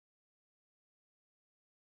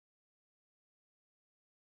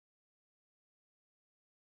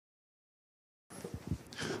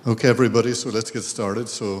Okay, everybody, so let's get started.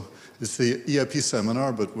 So it's the EIP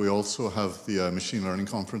seminar, but we also have the Machine Learning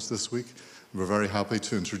Conference this week. We're very happy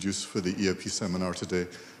to introduce for the EIP seminar today,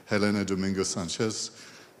 Helena Dominguez-Sanchez.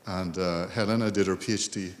 And Helena did her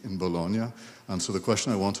PhD in Bologna. And so the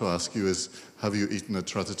question I want to ask you is, have you eaten a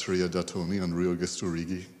trattoria Datoni on Rio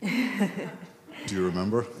Gesturigi? Do you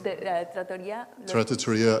remember? The trattoria?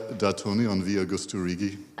 Trattoria Datoni on Via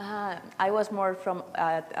Gesturigi. I was more from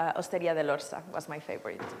Osteria dell'Orsa, was my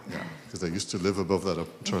favorite. Yeah, because I used to live above that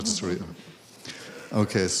trattoria.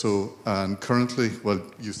 Okay, so, and currently, well,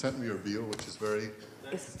 you sent me your bio, which is very...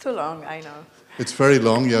 It's too long, I know. It's very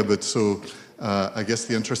long, yeah, but so I guess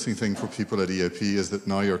the interesting thing for people at EIP is that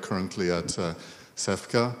now you're currently at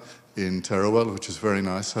CEFCA in Teruel, which is very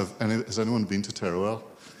nice. Has anyone been to Teruel?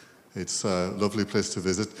 It's a lovely place to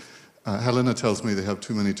visit. Helena tells me they have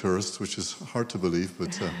too many tourists, which is hard to believe,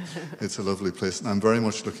 but it's a lovely place. And I'm very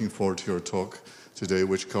much looking forward to your talk today,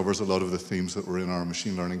 which covers a lot of the themes that were in our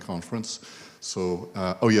machine learning conference. So,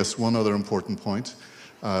 oh yes, one other important point.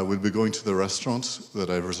 We'll be going to the restaurants that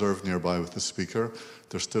I've reserved nearby with the speaker.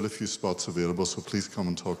 There's still a few spots available, so please come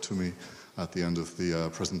and talk to me at the end of the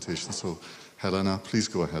presentation. So, Helena, please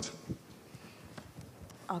go ahead.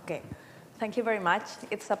 Okay. Thank you very much.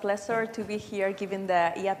 It's a pleasure to be here giving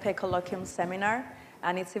the EIP Colloquium seminar,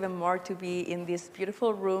 and it's even more to be in this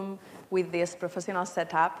beautiful room with this professional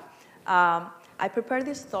setup. I prepared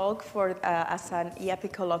this talk as an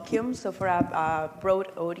EIP Colloquium, so for a broad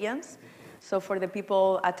audience. So for the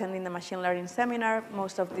people attending the machine learning seminar,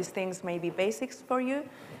 most of these things may be basics for you.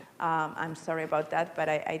 I'm sorry about that, but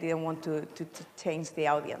I didn't want to change the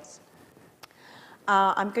audience.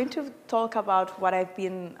 I'm going to talk about what I've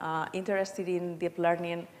been interested in deep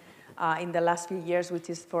learning in the last few years, which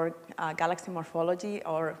is for galaxy morphology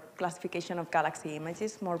or classification of galaxy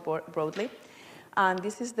images more broadly. And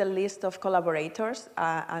this is the list of collaborators,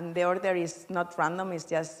 and the order is not random, it's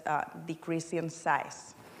just decreasing in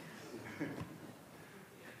size.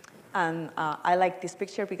 And I like this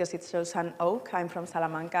picture because it shows an oak. I'm from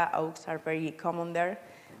Salamanca. Oaks are very common there,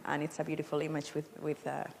 and it's a beautiful image with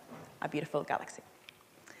a beautiful galaxy.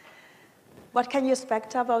 What can you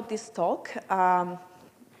expect about this talk?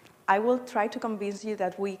 I will try to convince you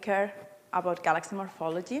that we care about galaxy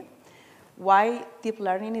morphology, why deep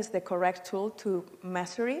learning is the correct tool to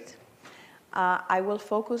measure it. I will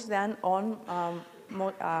focus then on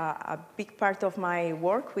a big part of my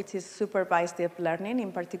work, which is supervised deep learning,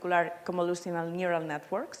 in particular convolutional neural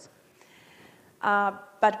networks.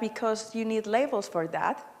 But because you need labels for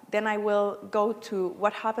that, then I will go to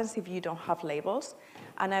what happens if you don't have labels.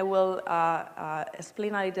 And I will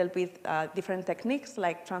explain a little bit different techniques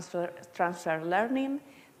like transfer learning,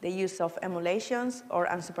 the use of emulations, or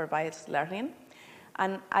unsupervised learning.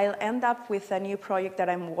 And I'll end up with a new project that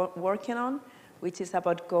I'm working on, which is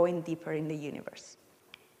about going deeper in the universe.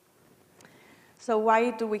 So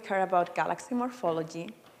why do we care about galaxy morphology?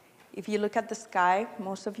 If you look at the sky,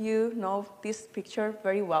 most of you know this picture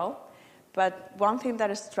very well. But one thing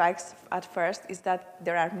that strikes at first is that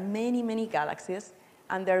there are many, many galaxies,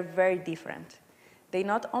 and they're very different. They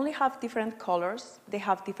not only have different colors, they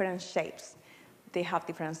have different shapes. They have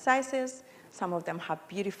different sizes. Some of them have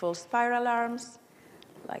beautiful spiral arms,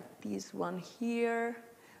 like this one here.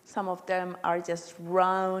 Some of them are just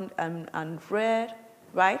round and red,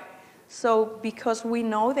 right? So because we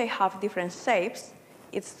know they have different shapes,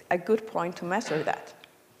 it's a good point to measure that.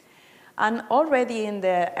 And already in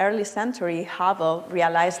the early century, Hubble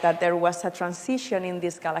realized that there was a transition in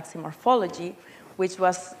this galaxy morphology, which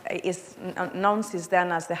is known since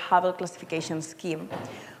then as the Hubble classification scheme,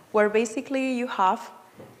 where basically you have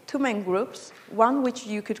two main groups, one which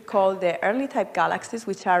you could call the early type galaxies,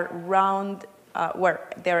 which are round, where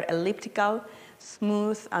they're elliptical,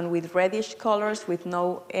 smooth, and with reddish colors with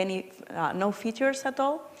no features at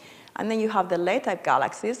all. And then you have the late type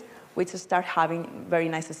galaxies, which start having very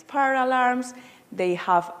nice spiral arms. They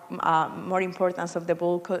have more importance of the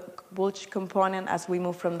bulge component as we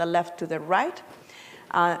move from the left to the right.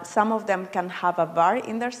 Some of them can have a bar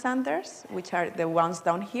in their centers, which are the ones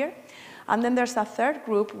down here. And then there's a third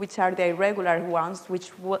group, which are the irregular ones,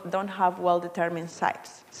 which don't have well-determined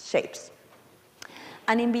shapes.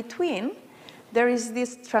 And in between, there is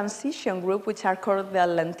this transition group, which are called the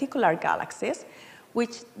lenticular galaxies,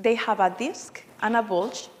 which they have a disk and a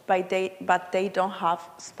bulge, but they don't have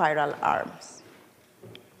spiral arms.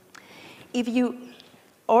 If you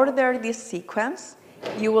order this sequence,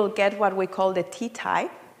 you will get what we call the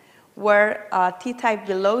T-type, where T-type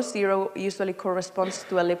below 0 usually corresponds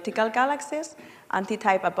to elliptical galaxies, and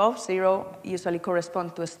T-type above 0 usually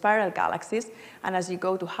corresponds to spiral galaxies. And as you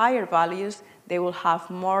go to higher values, they will have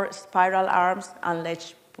more spiral arms and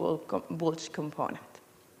bulge component.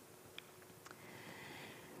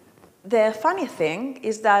 The funny thing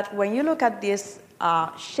is that when you look at these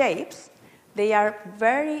shapes, they are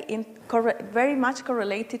very much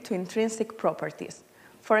correlated to intrinsic properties.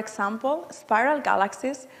 For example, spiral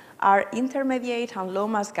galaxies are intermediate and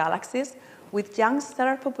low-mass galaxies with young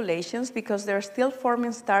stellar populations because they're still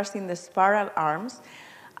forming stars in the spiral arms,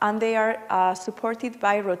 and they are supported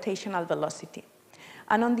by rotational velocity.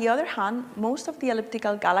 And on the other hand, most of the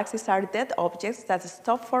elliptical galaxies are dead objects that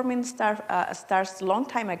stopped forming stars a long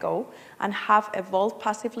time ago and have evolved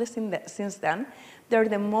passively since then. They're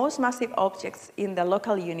the most massive objects in the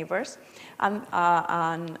local universe, and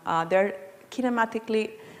they're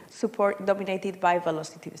kinematically dominated by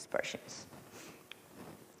velocity dispersions.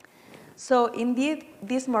 So indeed,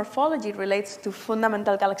 this morphology relates to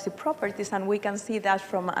fundamental galaxy properties, and we can see that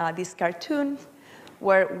from this cartoon,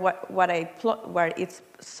 where it's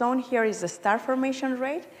shown here is the star formation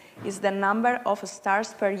rate, is the number of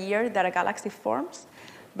stars per year that a galaxy forms,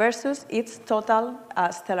 versus its total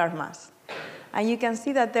stellar mass. And you can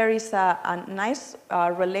see that there is a nice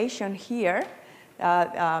relation here,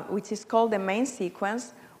 which is called the main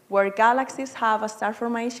sequence, where galaxies have a star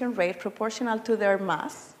formation rate proportional to their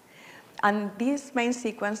mass. And this main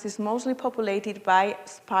sequence is mostly populated by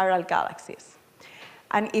spiral galaxies.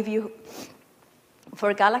 And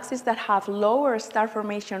for galaxies that have lower star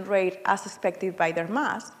formation rate as expected by their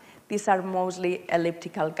mass, these are mostly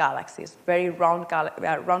elliptical galaxies, very round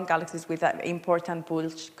galaxies with an important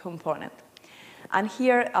bulge component. And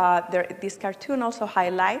here, this cartoon also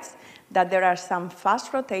highlights that there are some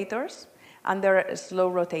fast rotators and there are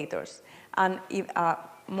slow rotators. And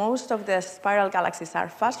most of the spiral galaxies are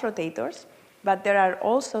fast rotators, but there are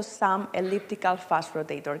also some elliptical fast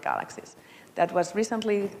rotator galaxies that was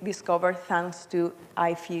recently discovered thanks to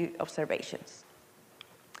IFU observations.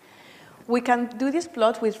 We can do this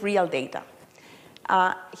plot with real data.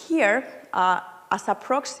 Here, as a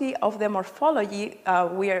proxy of the morphology,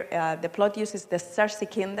 the plot uses the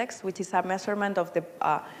Sersic index, which is a measurement of the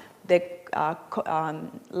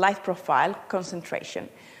light profile concentration.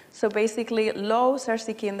 So basically, low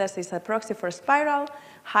Sersic index is a proxy for spiral,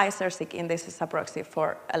 high Sersic index is a proxy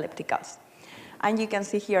for ellipticals. And you can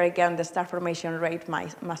see here again the star formation rate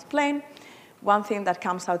mass plane. One thing that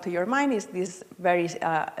comes out to your mind is this very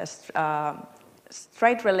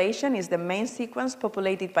straight relation is the main sequence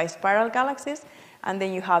populated by spiral galaxies, and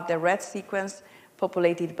then you have the red sequence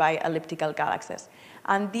populated by elliptical galaxies.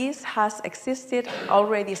 And this has existed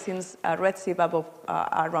already since redshift above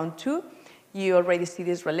around 2. You already see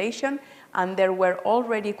this relation, and there were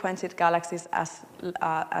already quenched galaxies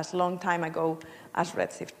as long time ago as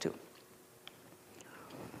redshift 2.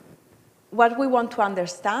 What we want to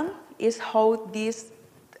understand is how these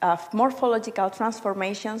morphological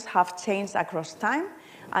transformations have changed across time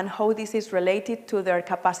and how this is related to their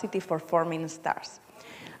capacity for forming stars.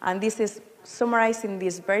 And this is summarized in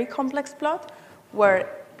this very complex plot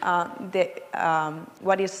where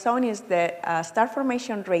what is shown is the star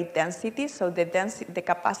formation rate density, so the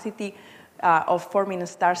capacity of forming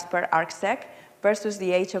stars per arcsec versus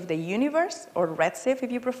the age of the universe, or redshift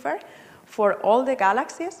if you prefer, for all the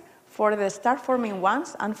galaxies, for the star-forming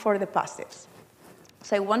ones, and for the passives.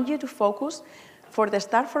 So I want you to focus for the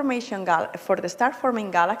star-forming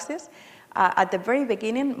galaxies. At the very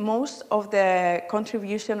beginning, most of the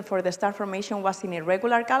contribution for the star formation was in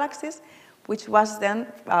irregular galaxies, which was then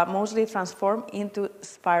mostly transformed into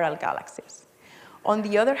spiral galaxies. On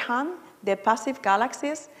the other hand, the passive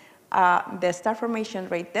galaxies, the star formation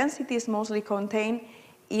rate density is mostly contained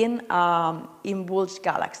in bulge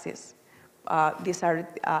galaxies. These are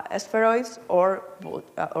spheroids or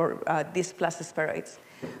displaced spheroids.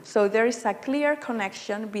 So there is a clear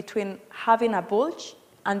connection between having a bulge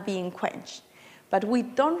and being quenched. But we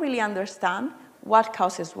don't really understand what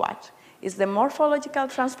causes what. Is the morphological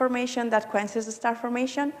transformation that quenches the star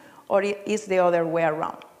formation, or is the other way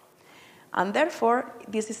around? And therefore,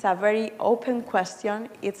 this is a very open question.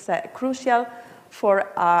 It's crucial for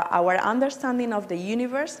our understanding of the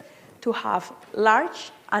universe to have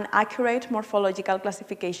large and accurate morphological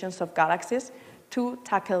classifications of galaxies to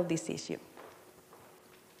tackle this issue.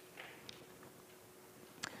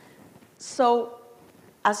 So,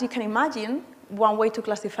 as you can imagine, one way to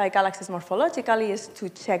classify galaxies morphologically is to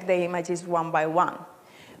check the images one by one.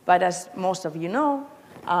 But as most of you know,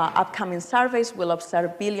 upcoming surveys will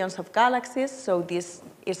observe billions of galaxies, so this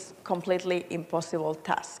is completely impossible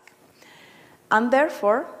task. And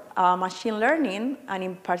therefore, machine learning, and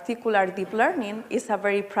in particular deep learning, is a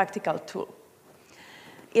very practical tool.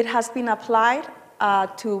 It has been applied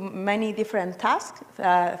to many different tasks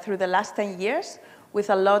through the last 10 years with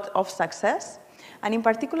a lot of success. And in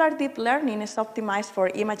particular, deep learning is optimized for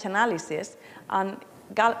image analysis, and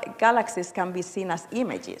galaxies can be seen as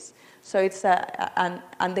images. So it's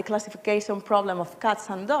and the classification problem of cats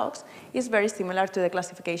and dogs is very similar to the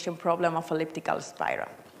classification problem of elliptical spiral.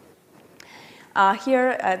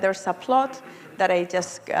 Here, there's a plot that I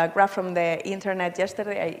just grabbed from the internet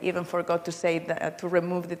yesterday. I even forgot to say that, to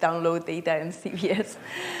remove the download data in CBS.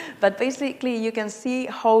 But basically, you can see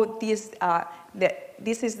how this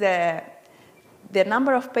is the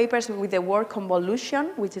number of papers with the word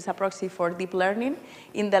convolution, which is a proxy for deep learning,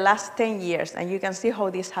 in the last 10 years. And you can see how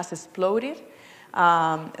this has exploded,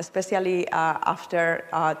 especially after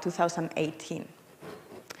 2018.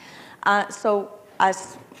 So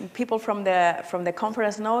as people from the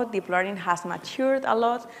conference know, deep learning has matured a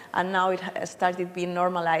lot, and now it has started being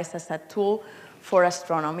normalized as a tool for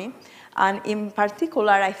astronomy. And in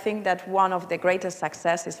particular, I think that one of the greatest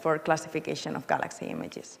successes for classification of galaxy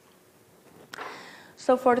images.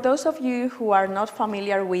 So for those of you who are not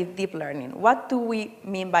familiar with deep learning, what do we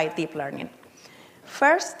mean by deep learning?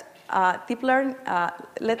 First,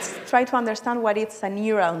 let's try to understand what is a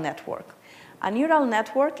neural network. A neural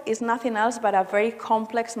network is nothing else but a very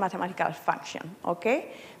complex mathematical function,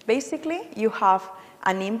 okay? Basically, you have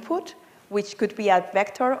an input, which could be a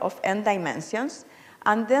vector of n dimensions,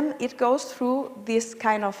 and then it goes through this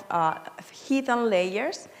kind of hidden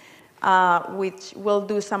layers, which will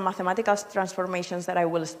do some mathematical transformations that I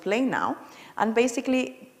will explain now, and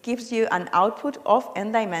basically gives you an output of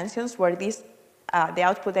n dimensions where the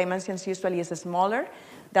output dimensions usually is smaller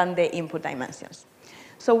than the input dimensions.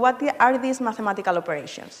 So what are these mathematical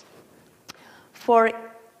operations? For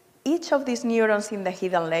each of these neurons in the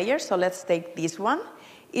hidden layer, so let's take this one,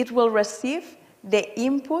 it will receive the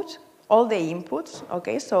input, all the inputs,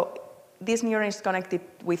 okay? So this neuron is connected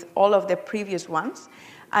with all of the previous ones,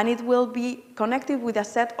 and it will be connected with a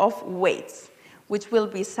set of weights, which will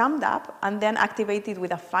be summed up and then activated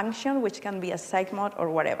with a function, which can be a sigmod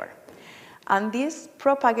or whatever. And this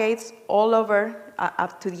propagates all over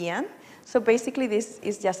up to the end. So basically, this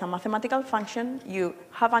is just a mathematical function. You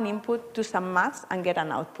have an input, do some maths, and get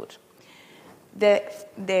an output.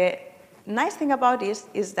 The nice thing about this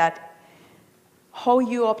is that how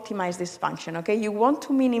you optimize this function, okay? You want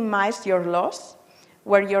to minimize your loss,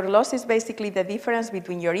 where your loss is basically the difference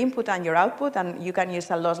between your input and your output, and you can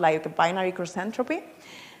use a loss like a binary cross entropy.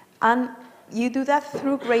 And you do that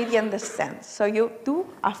through gradient descent. So you do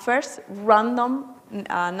a first random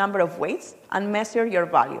number of weights and measure your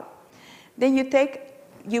value. Then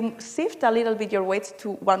you shift a little bit your weights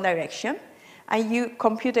to one direction, and you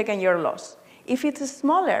compute again your loss. If it's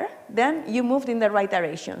smaller, then you moved in the right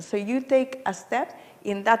direction. So you take a step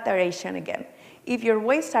in that direction again. If your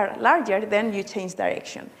weights are larger, then you change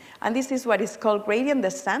direction. And this is what is called gradient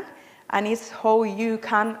descent, and it's how you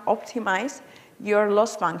can optimize your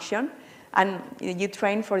loss function, and you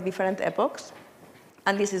train for different epochs.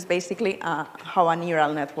 And this is basically how a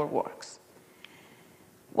neural network works.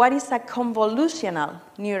 What is a convolutional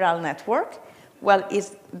neural network? Well,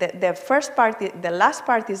 the first part, the last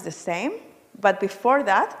part is the same, but before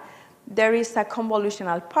that, there is a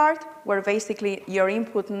convolutional part where basically your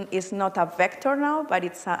input is not a vector now, but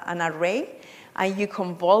it's an array, and you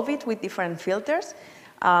convolve it with different filters.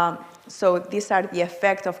 So these are the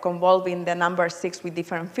effect of convolving the number 6 with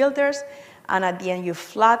different filters, and at the end you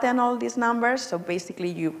flatten all these numbers, so basically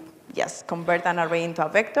you just convert an array into a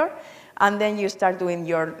vector, and then you start doing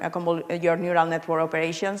your neural network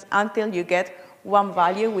operations until you get one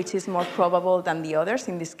value which is more probable than the others.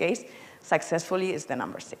 In this case, successfully is the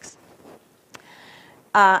number 6.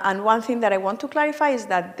 And one thing that I want to clarify is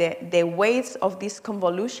that the weights of these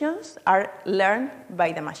convolutions are learned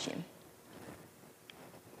by the machine.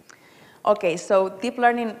 Okay, so deep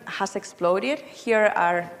learning has exploded. Here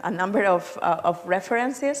are a number of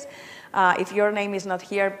references. If your name is not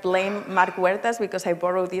here, blame Mark Huertas, because I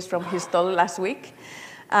borrowed this from his talk last week.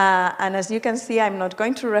 And as you can see, I'm not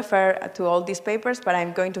going to refer to all these papers, but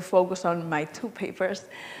I'm going to focus on my 2 papers,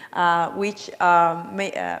 which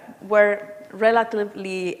were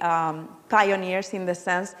relatively pioneers in the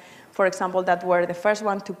sense, for example, that were the first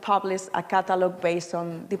one to publish a catalog based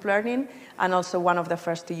on deep learning, and also one of the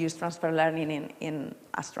first to use transfer learning in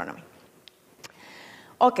astronomy.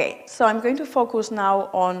 Okay, so I'm going to focus now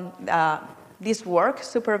on this work,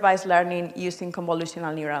 supervised learning using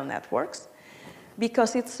convolutional neural networks.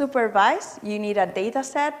 Because it's supervised, you need a data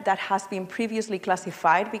set that has been previously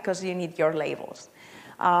classified because you need your labels.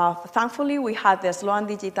 Thankfully, we had the Sloan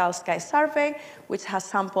Digital Sky Survey, which has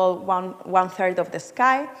sampled one-third of the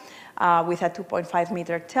sky with a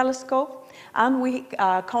 2.5-meter telescope. And we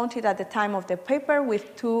counted at the time of the paper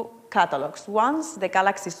with 2 catalogs. One's the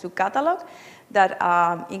Galaxies 2 catalog that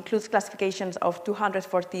includes classifications of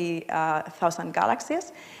 240,000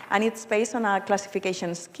 galaxies, and it's based on a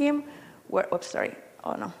classification scheme where,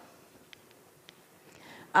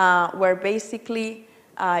 where basically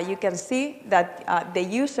you can see that the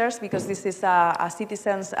users, because this is a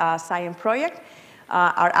citizens science project,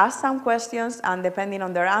 are asked some questions, and depending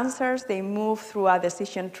on their answers, they move through a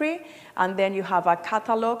decision tree, and then you have a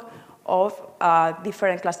catalog of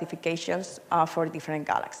different classifications for different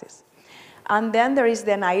galaxies. And then there is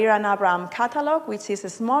the Nair and Abraham catalog, which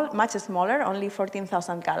is much smaller, only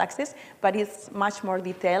 14,000 galaxies, but it's much more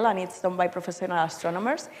detailed, and it's done by professional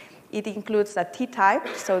astronomers. It includes a T-type,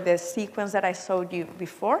 so the sequence that I showed you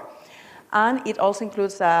before, and it also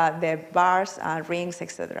includes the bars, rings,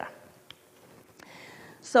 etc.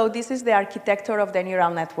 So this is the architecture of the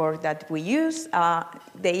neural network that we use. The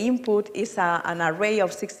input is an array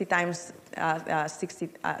of 69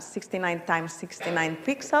 times 69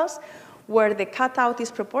 pixels, where the cutout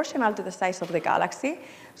is proportional to the size of the galaxy.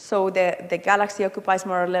 So the galaxy occupies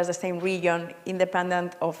more or less the same region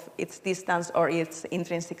independent of its distance or its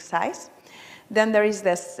intrinsic size. Then there is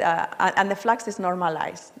this, and the flux is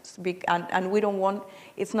normalized. And we don't want,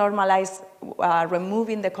 it's normalized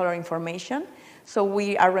removing the color information. So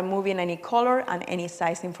we are removing any color and any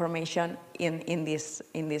size information in this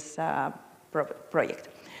project.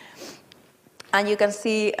 And you can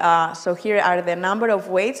see, so here are the number of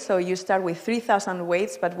weights. So you start with 3,000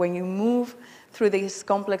 weights, but when you move through this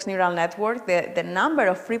complex neural network, the number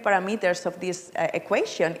of free parameters of this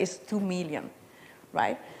equation is 2 million,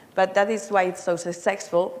 right? But that is why it's so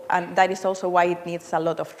successful, and that is also why it needs a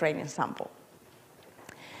lot of training sample.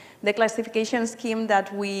 The classification scheme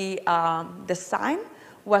that we designed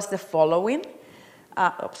was the following.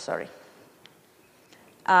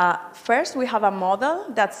 First, we have a model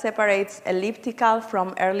that separates elliptical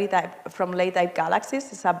from late type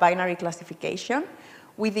galaxies. It's a binary classification.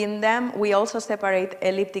 Within them, we also separate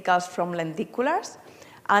ellipticals from lenticulars,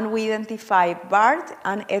 and we identify barred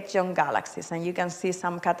and edge-on galaxies. And you can see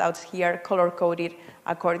some cutouts here color-coded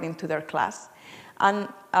according to their class. And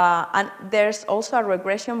there's also a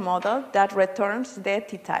regression model that returns the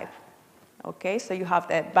T-type. Okay, so you have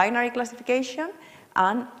the binary classification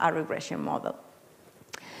and a regression model.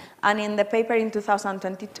 And in the paper in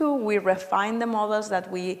 2022, we refined the models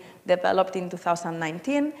that we developed in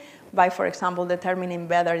 2019 by, for example, determining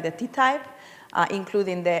better the T-type,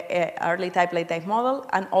 including the early type, late type model,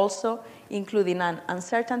 and also including an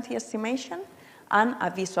uncertainty estimation and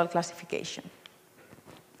a visual classification.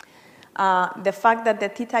 The fact that the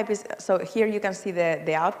T-type is, so here you can see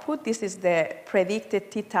the output. This is the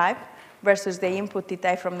predicted T-type versus the input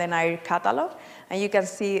T-type from the Nair catalog. And you can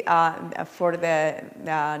see for the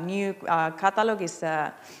new catalog is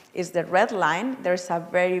the red line. There's a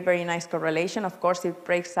very, very nice correlation. Of course, it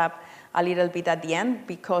breaks up a little bit at the end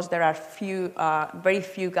because there are very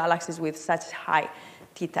few galaxies with such high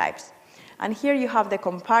T-types. And here you have the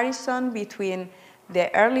comparison between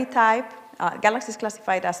the early type, galaxies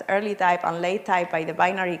classified as early type and late type by the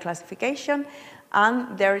binary classification,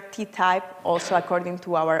 and their T-type also according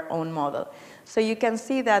to our own model. So you can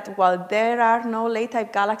see that while there are no late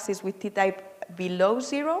type galaxies with T-type below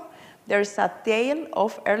 0, there's a tail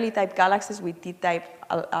of early type galaxies with T-type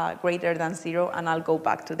greater than 0, and I'll go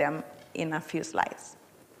back to them in a few slides.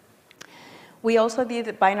 We also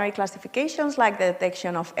did binary classifications like the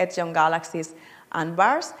detection of edge-on galaxies and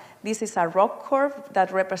bars. This is a ROC curve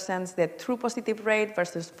that represents the true positive rate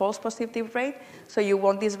versus false positive rate. So you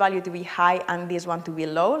want this value to be high and this one to be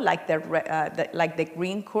low, like the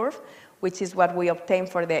green curve, which is what we obtain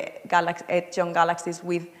for the edge-on galaxies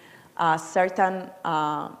with certain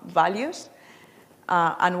values.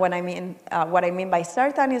 And what I mean by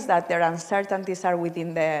certain is that their uncertainties are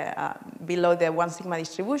within below the 1 sigma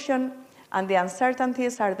distribution, and the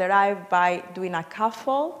uncertainties are derived by doing a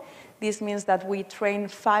cuff-fold. This means that we train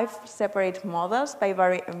 5 separate models by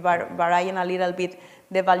varying a little bit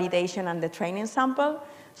the validation and the training sample.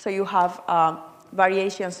 So you have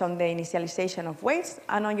variations on the initialization of weights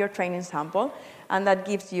and on your training sample, and that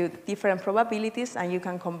gives you different probabilities, and you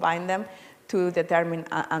can combine them to determine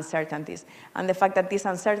uncertainties. And the fact that these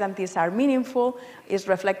uncertainties are meaningful is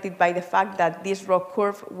reflected by the fact that this ROC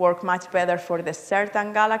curve works much better for the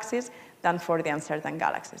certain galaxies than for the uncertain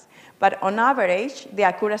galaxies. But on average, the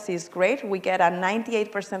accuracy is great. We get a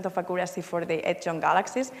 98% of accuracy for the edge-on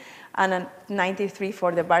galaxies and a 93%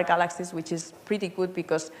 for the bar galaxies, which is pretty good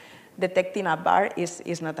because detecting a bar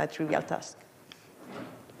is not a trivial task.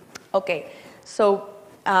 Okay, so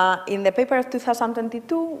In the paper of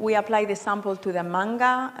 2022, we applied the sample to the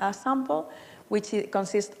MaNGA sample, which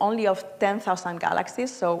consists only of 10,000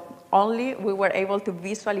 galaxies, so only we were able to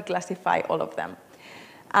visually classify all of them.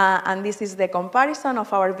 And this is the comparison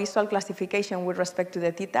of our visual classification with respect to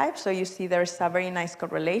the T-type, so you see there's a very nice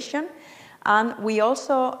correlation. And we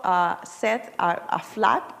also set a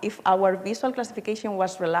flag if our visual classification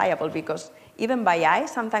was reliable, because even by eye,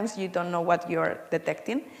 sometimes you don't know what you're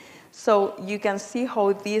detecting. So you can see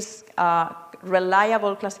how this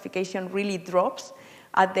reliable classification really drops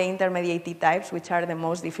at the intermediate T-types, which are the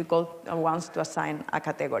most difficult ones to assign a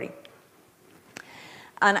category.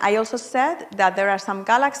 And I also said that there are some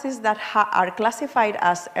galaxies that are classified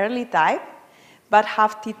as early type, but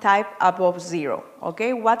have T-type above 0.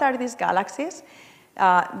 Okay, what are these galaxies?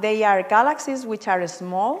 They are galaxies which are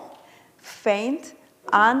small, faint,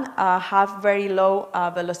 and have very low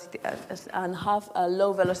velocity and have a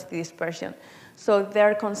low velocity dispersion. So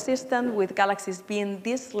they're consistent with galaxies being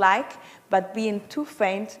disk-like, but being too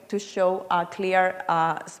faint to show a clear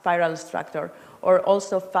spiral structure, or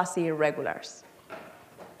also fuzzy irregulars.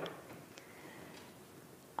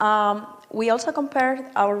 We also compared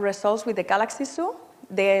our results with the Galaxy Zoo.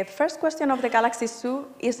 The first question of the Galaxy Zoo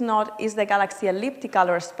is not, is the galaxy elliptical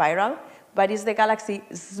or spiral, but is the galaxy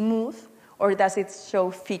smooth, or does it show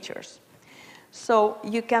features? So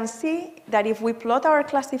you can see that if we plot our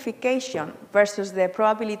classification versus the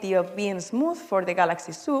probability of being smooth for the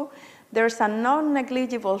Galaxy Zoo, there's a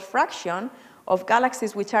non-negligible fraction of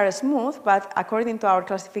galaxies which are smooth, but according to our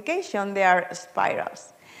classification, they are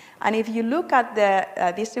spirals. And if you look at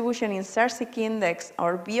the distribution in Sersic index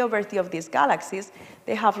or B over T of these galaxies,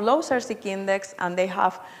 they have low Sersic index and they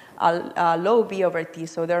have a low B over T,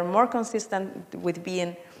 so they're more consistent with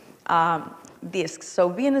being disks. So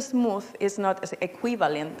being smooth is not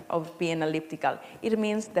equivalent of being elliptical. It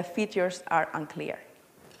means the features are unclear.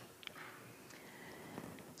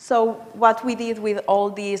 So what we did with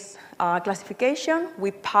all these classification,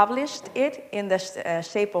 we published it in the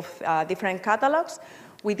shape of different catalogs.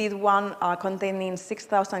 We did one containing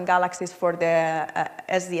 6,000 galaxies for the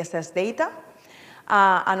SDSS data.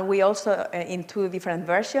 And we also, in 2 different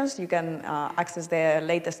versions, you can access the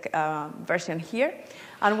latest version here.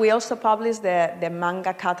 And we also published the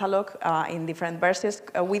MaNGA catalog in different versions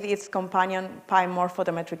with its companion pi-more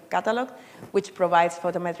photometric catalog, which provides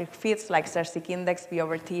photometric fits like Sersic index, B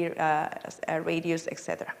over T, radius,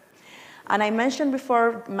 etc. And I mentioned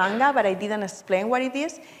before MaNGA, but I didn't explain what it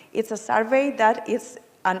is. It's a survey that is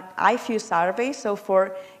an IFU survey. So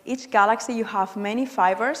for each galaxy, you have many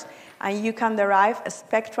fibers, and you can derive a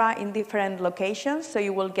spectra in different locations. So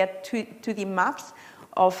you will get 2D maps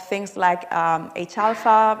of things like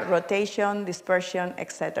H-alpha, rotation, dispersion,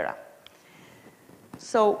 etc.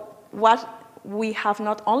 So we have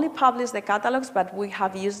not only published the catalogs, but we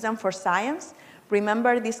have used them for science.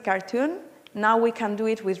 Remember this cartoon? Now we can do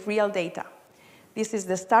it with real data. This is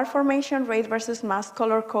the star formation rate versus mass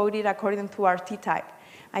color-coded according to our T-type.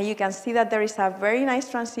 And you can see that there is a very nice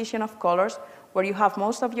transition of colors where you have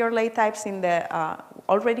most of your late types in the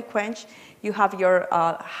already quenched. You have your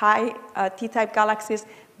high T-type galaxies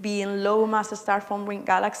being low mass star-forming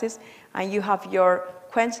galaxies, and you have your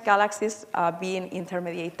quenched galaxies being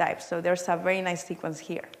intermediate types. So there's a very nice sequence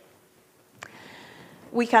here.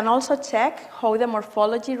 We can also check how the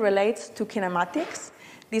morphology relates to kinematics.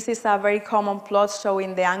 This is a very common plot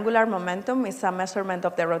showing the angular momentum. It's a measurement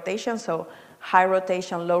of the rotation, so high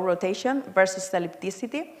rotation, low rotation versus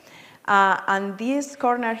ellipticity. And this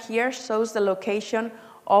corner here shows the location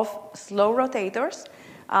of slow rotators.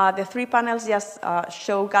 The 3 panels just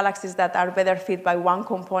show galaxies that are better fit by 1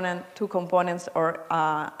 component, 2 components, or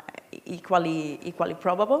equally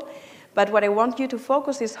probable. But what I want you to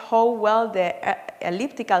focus is how well the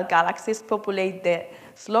elliptical galaxies populate the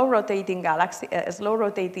slow rotating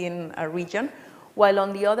region, while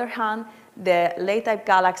on the other hand, the late type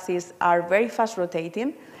galaxies are very fast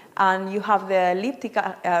rotating, and you have the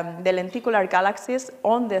lenticular galaxies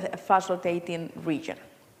on the fast rotating region.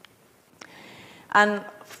 And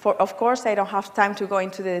of course, I don't have time to go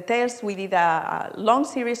into the details. We did a long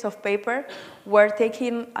series of papers where,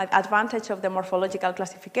 taking advantage of the morphological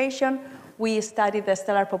classification, we studied the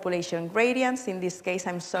stellar population gradients. In this case,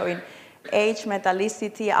 I'm showing age,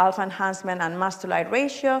 metallicity, alpha enhancement, and mass to light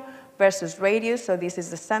ratio versus radius. So this is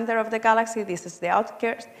the center of the galaxy, this is the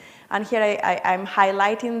outskirts. And here I'm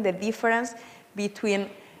highlighting the difference between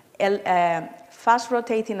fast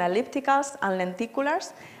rotating ellipticals and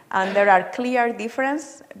lenticulars. And there are clear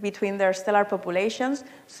differences between their stellar populations,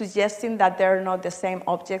 suggesting that they're not the same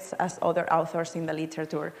objects as other authors in the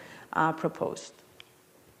literature proposed.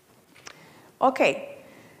 Okay,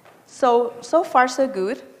 So far so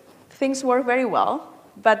good. Things work very well,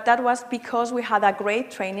 but that was because we had a great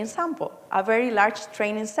training sample, a very large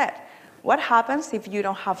training set. What happens if you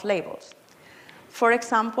don't have labels? For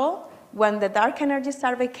example, when the dark energy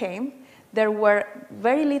survey came, there were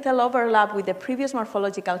very little overlap with the previous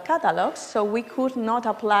morphological catalogs, so we could not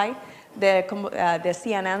apply the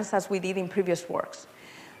CNNs as we did in previous works.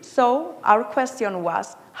 So our question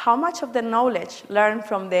was, how much of the knowledge learned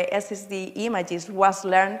from the SSD images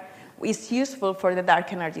is useful for the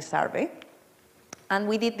dark energy survey? And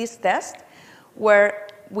we did this test where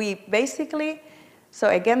we basically, so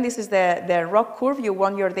again, this is the ROC curve. You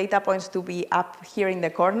want your data points to be up here in the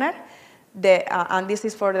corner. And this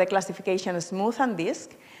is for the classification smooth and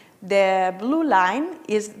disk. The blue line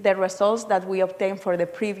is the results that we obtained for the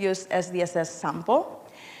previous SDSS sample.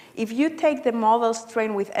 If you take the models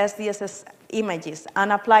trained with SDSS images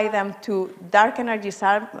and apply them to dark energy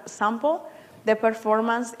sample, the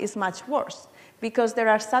performance is much worse because there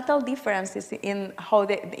are subtle differences in how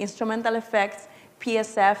the instrumental effects,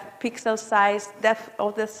 PSF, pixel size, depth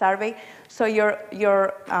of the survey. So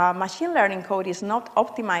your machine learning code is not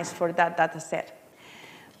optimized for that data set.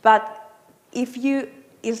 But if you,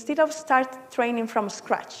 instead of start training from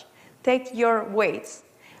scratch, take your weights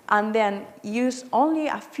and then use only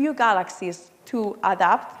a few galaxies to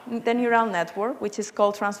adapt the neural network, which is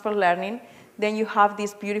called transfer learning, then you have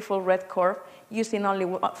this beautiful red curve using only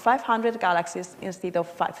 500 galaxies instead of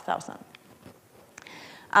 5,000.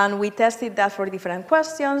 And we tested that for different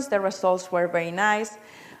questions. The results were very nice.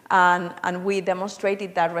 And we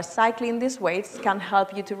demonstrated that recycling these weights can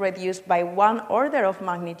help you to reduce by 1 order of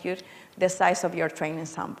magnitude the size of your training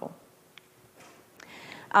sample.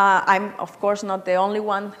 I'm, of course, not the only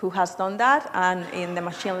one who has done that. And in the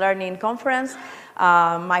machine learning conference,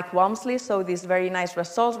 Mike Walmsley saw these very nice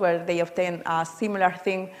results where they obtained a similar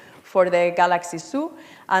thing for the Galaxy Zoo.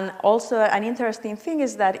 And also an interesting thing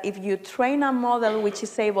is that if you train a model which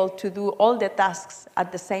is able to do all the tasks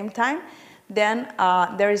at the same time, then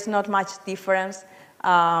there is not much difference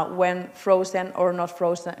when frozen or not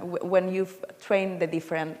frozen, when you've trained the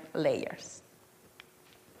different layers.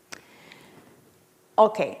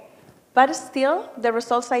 Okay, but still, the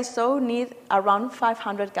results I saw need around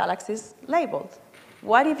 500 galaxies labeled.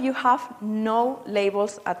 What if you have no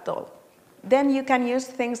labels at all? Then you can use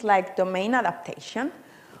things like domain adaptation,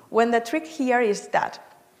 when the trick here is that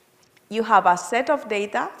you have a set of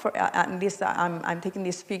data, and this, I'm taking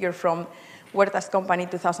this figure from Huerta's company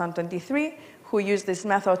 2023, who used this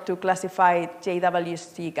method to classify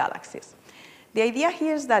JWST galaxies. The idea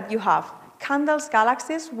here is that you have Candle's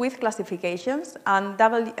galaxies with classifications and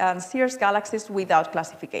Sears galaxies without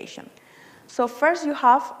classification. So first you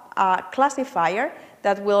have a classifier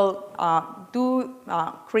that will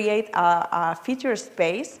create a feature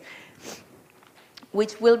space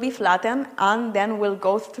which will be flattened and then will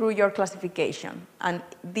go through your classification. And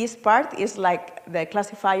this part is like the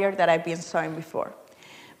classifier that I've been showing before.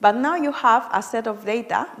 But now you have a set of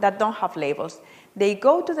data that don't have labels. They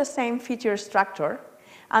go to the same feature structure,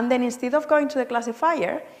 and then instead of going to the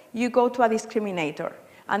classifier, you go to a discriminator.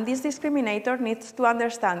 And this discriminator needs to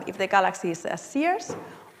understand if the galaxy is a Sears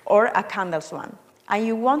or a Candle's one. And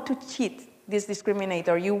you want to cheat this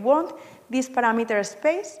discriminator. You want this parameter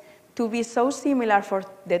space to be so similar for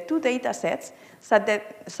the two data sets so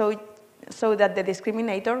that the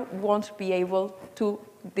discriminator won't be able to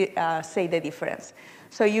say the difference.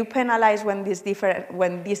 So you penalize when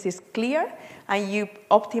this is clear, and you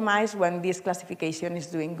optimize when this classification is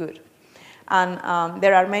doing good. And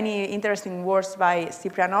there are many interesting works by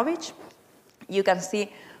Ciprianovic. You can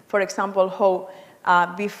see, for example, how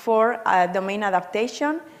before domain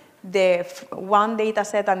adaptation, the one data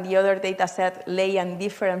set and the other data set lay in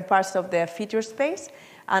different parts of the feature space.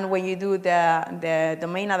 And when you do the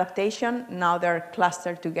domain adaptation, now they're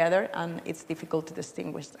clustered together, and it's difficult to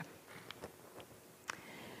distinguish them.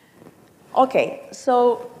 Okay,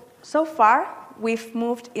 so far, we've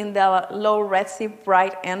moved in the low redshift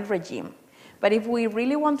bright end regime. But if we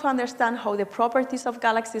really want to understand how the properties of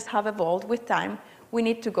galaxies have evolved with time, we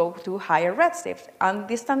need to go to higher redshift. And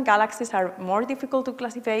distant galaxies are more difficult to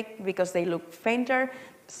classify because they look fainter,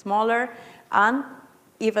 smaller, and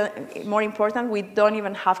even more important, we don't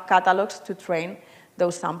even have catalogs to train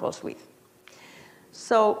those samples with.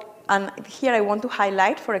 So, and here I want to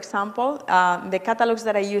highlight, for example, the catalogs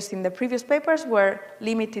that I used in the previous papers were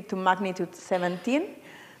limited to magnitude 17.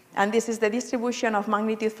 And this is the distribution of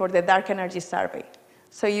magnitude for the dark energy survey.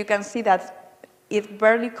 So you can see that it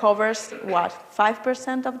barely covers, what,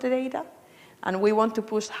 5% of the data? And we want to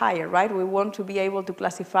push higher, right? We want to be able to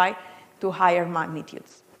classify to higher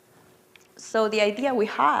magnitudes. So the idea we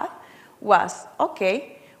had was,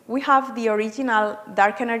 okay, we have the original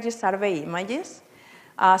dark energy survey images,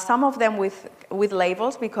 some of them with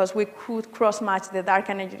labels, because we could cross-match the dark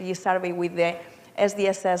energy survey with the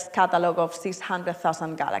SDSS catalog of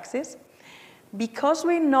 600,000 galaxies. Because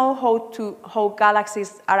we know how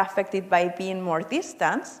galaxies are affected by being more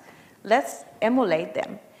distant, let's emulate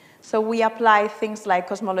them. So we apply things like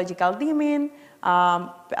cosmological dimming,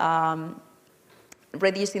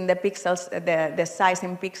 reducing the pixels, the size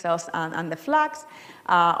in pixels and the flags,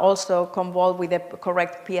 also convolve with the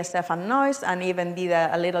correct PSF and noise, and even did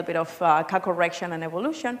a little bit of correction and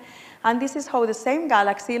evolution. And this is how the same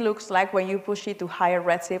galaxy looks like when you push it to higher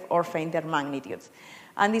redshift or fainter magnitudes.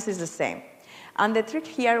 And this is the same. And the trick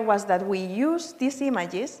here was that we used these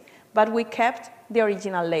images, but we kept the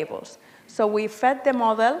original labels. So we fed the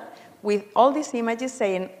model with all these images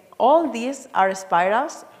saying, all these are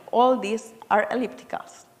spirals, all these are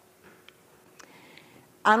ellipticals.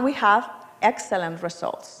 And we have excellent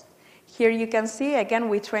results. Here you can see, again,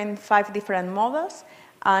 we trained 5 different models,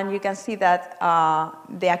 and you can see that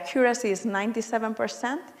the accuracy is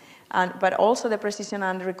 97%, but also the precision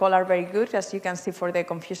and recall are very good, as you can see for the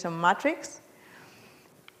confusion matrix.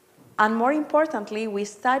 And more importantly, we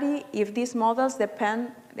study if these models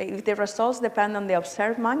depend, if the results depend on the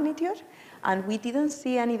observed magnitude, and we didn't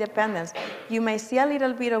see any dependence. You may see a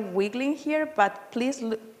little bit of wiggling here, but please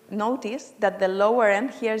notice that the lower end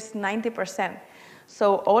here is 90%.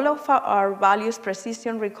 So all of our values,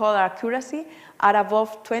 precision, recall, accuracy, are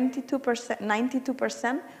above 22%,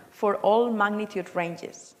 92% for all magnitude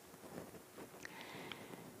ranges.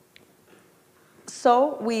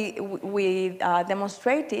 So we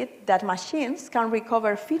demonstrated that machines can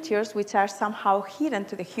recover features which are somehow hidden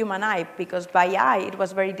to the human eye, because by eye it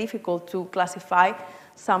was very difficult to classify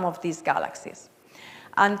some of these galaxies.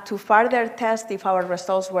 And to further test if our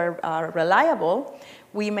results were reliable,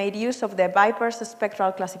 we made use of the Viper's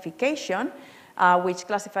spectral classification, which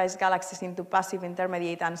classifies galaxies into passive,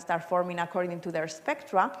 intermediate, and star-forming according to their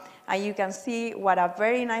spectra. And you can see what a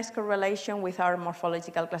very nice correlation with our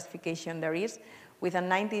morphological classification there is, with a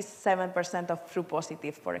 97% of true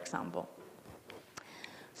positive, for example.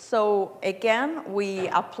 So again, we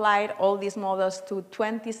applied all these models to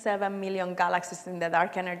 27 million galaxies in the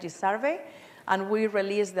dark energy survey, and we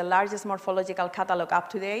released the largest morphological catalog up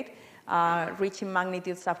to date, reaching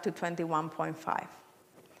magnitudes up to 21.5.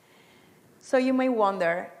 So you may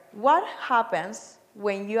wonder, what happens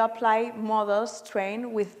when you apply models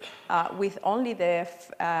trained with only the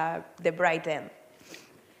bright end?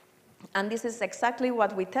 And this is exactly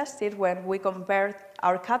what we tested when we compared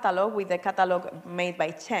our catalog with the catalog made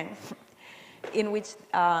by Cheng, in which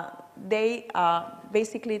they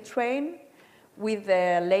basically trained with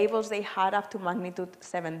the labels they had up to magnitude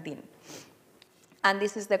 17. And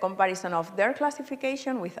this is the comparison of their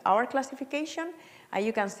classification with our classification. And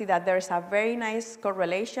you can see that there's a very nice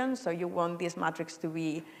correlation, so you want this matrix to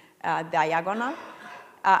be diagonal,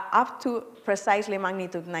 up to precisely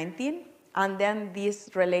magnitude 19, and then this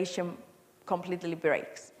relation completely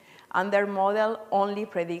breaks. And their model only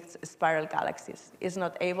predicts spiral galaxies. It's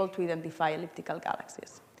not able to identify elliptical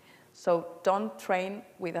galaxies. So don't train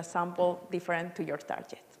with a sample different to your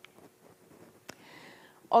target.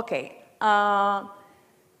 Okay.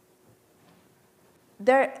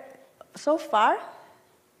 So far,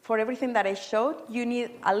 for everything that I showed, you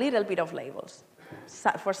need a little bit of labels.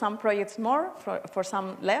 For some projects more, for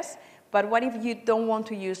some less. But what if you don't want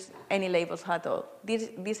to use any labels at all?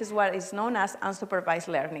 This is what is known as unsupervised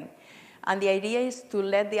learning. And the idea is to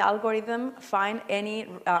let the algorithm find any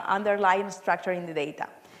underlying structure in the data.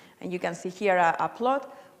 And you can see here a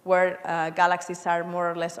plot where galaxies are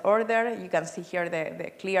more or less ordered. You can see here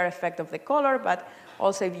the clear effect of the color, but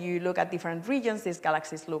also if you look at different regions, these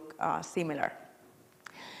galaxies look similar.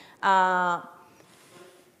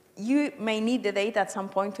 You may need the data at some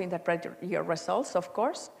point to interpret your results, of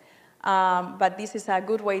course. But this is a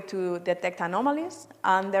good way to detect anomalies.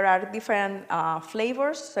 And there are different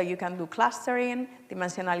flavors, so you can do clustering,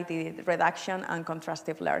 dimensionality reduction, and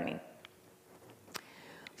contrastive learning.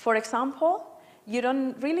 For example, you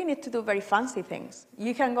don't really need to do very fancy things.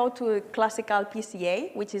 You can go to classical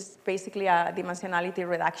PCA, which is basically a dimensionality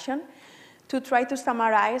reduction, to try to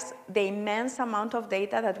summarize the immense amount of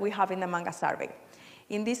data that we have in the MaNGA survey.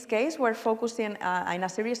 In this case, we're focusing in a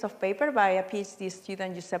series of papers by a PhD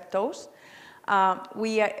student, Josep Tous.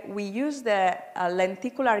 We use the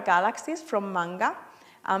lenticular galaxies from MaNGA,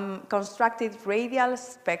 constructed radial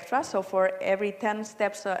spectra. So for every 10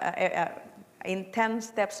 steps, in 10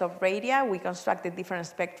 steps of radii, we constructed different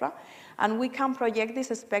spectra. And we can project this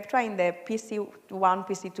spectra in the PC1,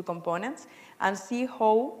 PC2 components and see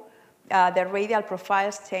how the radial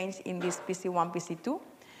profiles change in this PC1, PC2.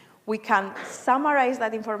 We can summarize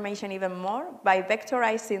that information even more by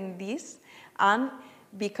vectorizing this, and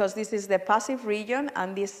because this is the passive region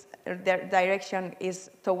and this direction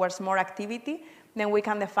is towards more activity, then we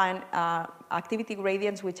can define activity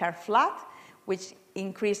gradients which are flat, which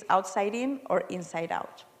increase outside in or inside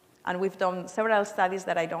out. And we've done several studies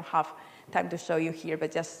that I don't have time to show you here,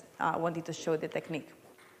 but just wanted to show the technique.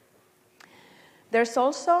 There's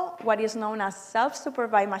also what is known as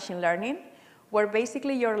self-supervised machine learning, where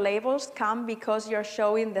basically your labels come because you're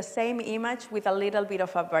showing the same image with a little bit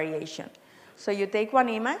of a variation. So you take one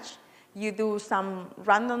image, you do some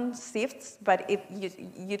random shifts, but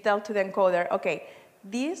you tell to the encoder, okay,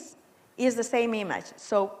 this is the same image,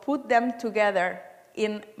 so put them together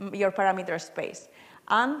in your parameter space,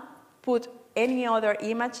 and put any other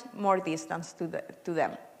image more distance to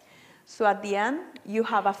them. So at the end, you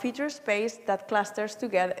have a feature space that clusters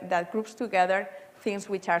together, that groups together things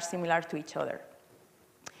which are similar to each other.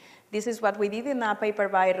 This is what we did in a paper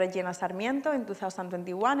by Regina Sarmiento in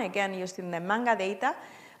 2021, again using the MaNGA data.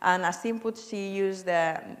 And as input, she used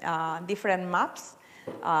different maps,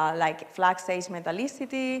 like flags, age,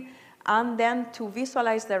 metallicity. And then to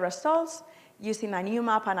visualize the results using a new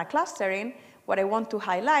map and a clustering, what I want to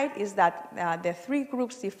highlight is that the three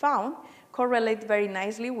groups she found correlate very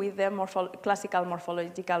nicely with the classical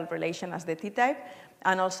morphological relation as the T-type,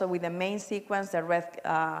 and also with the main sequence, the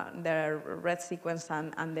red sequence,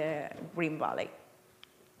 and the green valley.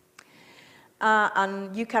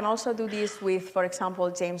 And you can also do this with, for example,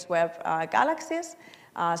 James Webb Galaxies.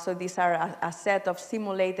 So these are a set of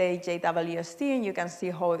simulated JWST, and you can see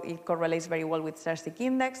how it correlates very well with CERSIC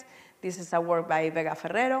index. This is a work by Vega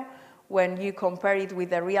Ferrero. When you compare it with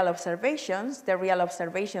the real observations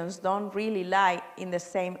don't really lie in the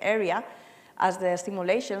same area as the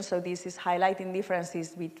simulation, so this is highlighting differences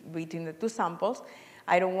between the two samples.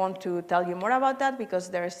 I don't want to tell you more about that because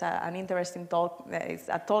there's an interesting talk, it's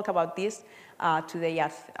a talk about this today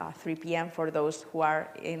at 3 p.m. for those who are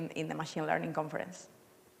in the machine learning conference.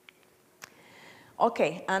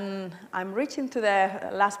 Okay, and I'm reaching to the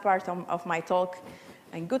last part of my talk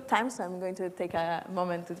in good time, so I'm going to take a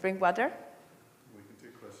moment to drink water. We can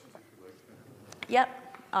take questions if you like.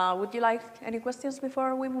 Yeah, would you like any questions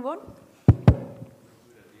before we move on?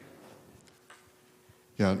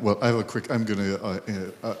 Yeah, well, I have a quick, I'm going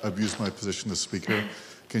to abuse my position as speaker.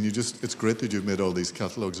 Can you just, it's great that you've made all these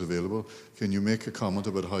catalogues available. Can you make a comment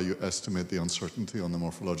about how you estimate the uncertainty on the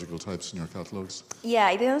morphological types in your catalogues? Yeah,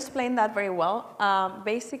 I didn't explain that very well.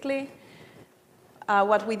 Basically,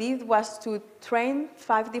 what we did was to train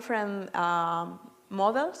 5 different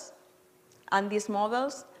models, and these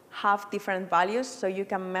models have different values, so you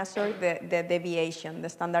can measure the deviation, the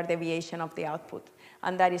standard deviation of the output,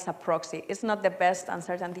 and that is a proxy. It's not the best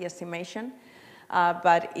uncertainty estimation,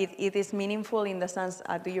 but it is meaningful in the sense,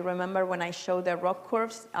 do you remember when I showed the ROC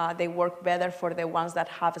curves? They work better for the ones that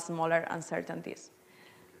have smaller uncertainties.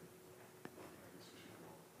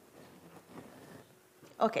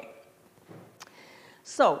 Okay.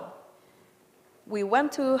 So we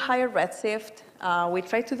went to higher redshift. We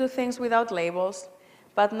tried to do things without labels,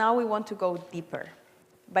 but now we want to go deeper.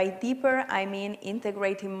 By deeper, I mean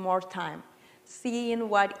integrating more time, seeing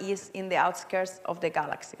what is in the outskirts of the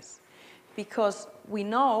galaxies. Because we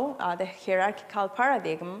know the hierarchical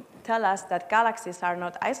paradigm tells us that galaxies are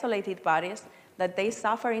not isolated bodies, that they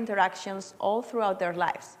suffer interactions all throughout their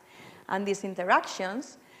lives. And these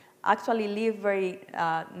interactions actually leave very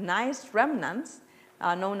nice remnants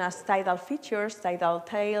known as tidal features, tidal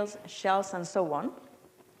tails, shells, and so on.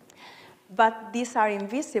 But these are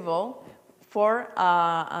invisible for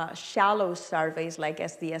shallow surveys like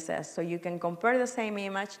SDSS. So you can compare the same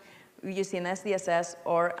image using SDSS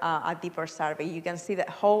or a deeper survey. You can see that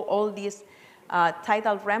how all these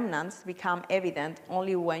tidal remnants become evident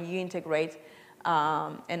only when you integrate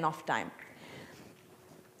enough time.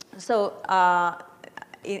 So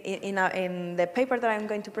in the paper that I'm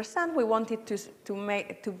going to present, we wanted to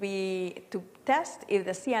test if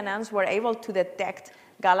the CNNs were able to detect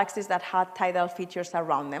galaxies that had tidal features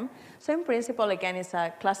around them. So in principle, again, it's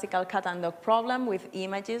a classical cat and dog problem with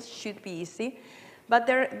images, should be easy. But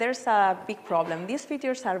there's a big problem. These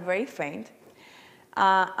features are very faint,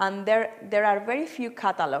 and there are very few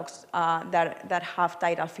catalogs that have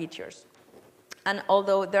tidal features. And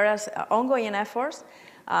although there are ongoing efforts,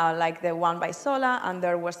 like the one by Sola, and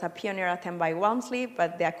there was a pioneer attempt by Walmsley,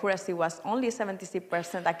 but the accuracy was only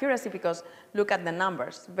 76% accuracy because look at the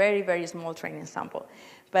numbers, very, very small training sample.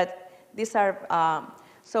 But these are,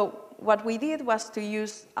 so what we did was to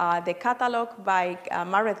use the catalog by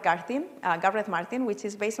Garrett Martin, which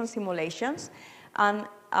is based on simulations. And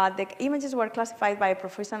the images were classified by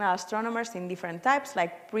professional astronomers in different types,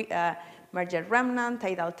 like merged remnant,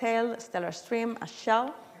 tidal tail, stellar stream, a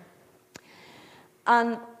shell.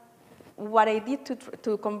 And what I did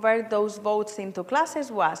to convert those votes into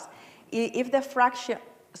classes was, if the fraction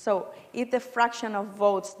of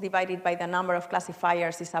votes divided by the number of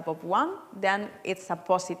classifiers is above 1, then it's a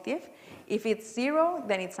positive. If it's 0,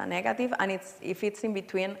 then it's a negative, and if it's in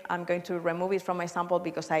between, I'm going to remove it from my sample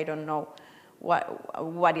because I don't know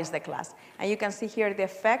what is the class. And you can see here the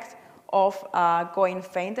effect of going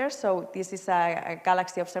fainter. So this is a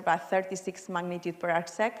galaxy observed at 36 magnitude per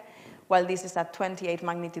arcsec, while this is at 28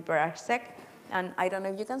 magnitude per arcsec. And I don't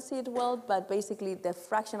know if you can see it well, but basically the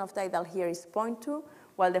fraction of tidal here is 0.2,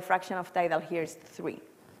 while the fraction of tidal here is 3.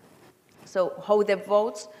 So how the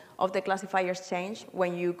votes of the classifiers change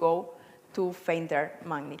when you go to fainter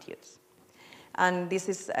magnitudes. And this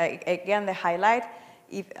is, again, the highlight.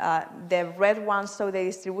 If the red ones show the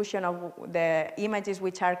distribution of the images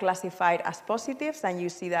which are classified as positives, and you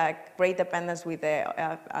see the great dependence with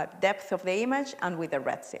the depth of the image and with the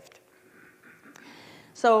redshift.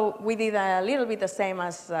 So we did a little bit the same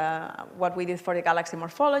as what we did for the galaxy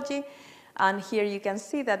morphology. And here you can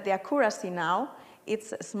see that the accuracy now,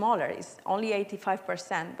 it's smaller, it's only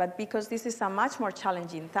 85%, but because this is a much more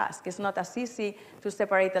challenging task, it's not as easy to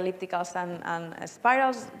separate ellipticals and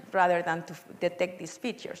spirals rather than to detect these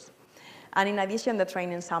features. And in addition, the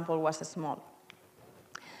training sample was small.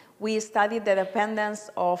 We studied the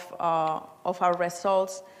dependence of our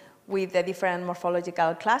results with the different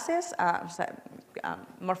morphological classes,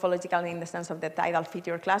 morphological in the sense of the tidal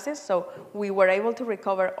feature classes. So we were able to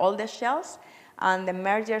recover all the shells, and the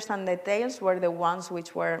mergers and the tails were the ones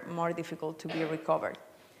which were more difficult to be recovered.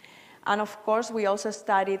 And of course, we also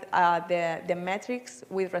studied the metrics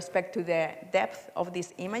with respect to the depth of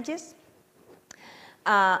these images.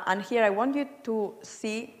 And here I want you to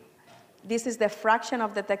see, this is the fraction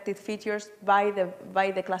of detected features by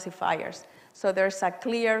the classifiers. So there's a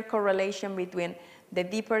clear correlation between the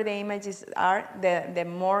deeper the images are, the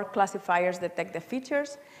more classifiers detect the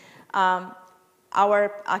features.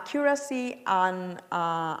 Our accuracy and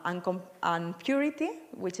purity,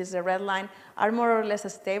 which is the red line, are more or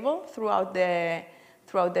less stable throughout the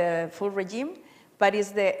full regime, but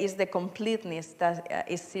it's the completeness that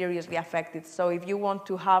is seriously affected. So if you want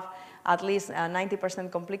to have at least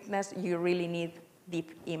 90% completeness, you really need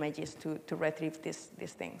deep images to retrieve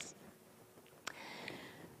these things.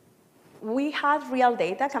 We had real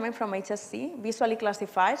data coming from HSC, visually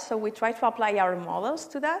classified, so we tried to apply our models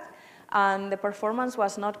to that. And the performance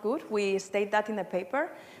was not good. We state that in the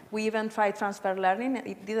paper. We even tried transfer learning.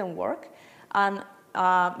 It didn't work. And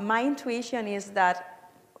my intuition is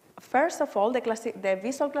that, first of all, the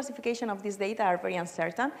visual classification of this data are very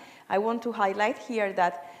uncertain. I want to highlight here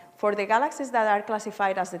that for the galaxies that are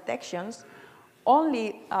classified as detections,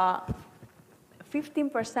 only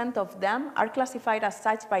 15% of them are classified as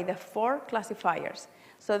such by the 4 classifiers.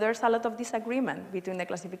 So there's a lot of disagreement between the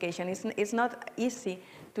classification. It's not easy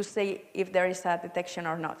to say if there is a detection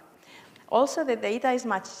or not. Also, the data is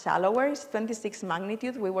much shallower. It's 26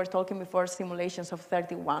 magnitude. We were talking before simulations of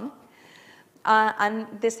 31. And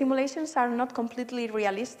the simulations are not completely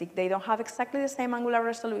realistic. They don't have exactly the same angular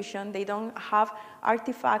resolution. They don't have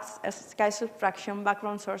artifacts as sky subtraction,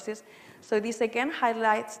 background sources. So this again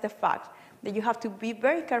highlights the fact that you have to be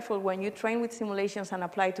very careful when you train with simulations and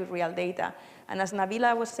apply to real data. And as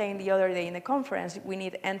Nabila was saying the other day in the conference, we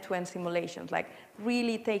need end-to-end simulations, like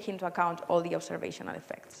really take into account all the observational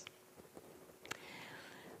effects.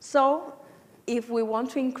 So if we want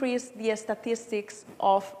to increase the statistics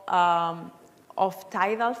of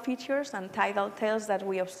tidal features and tidal tails that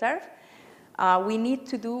we observe, we need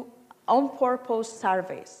to do on-purpose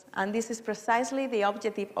surveys. And this is precisely the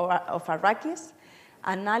objective of ARRAKIHS,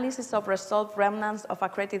 analysis of resolved remnants of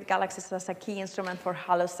accreted galaxies as a key instrument for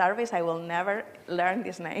halo surveys. I will never learn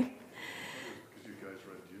this name. Because you guys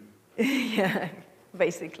read Dune. Yeah,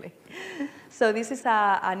 basically. So this is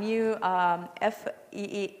a new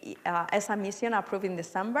ESA mission approved in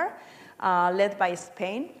December, led by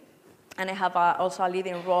Spain. And I have also a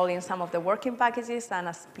leading role in some of the working packages and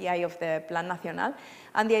as PI of the Plan Nacional.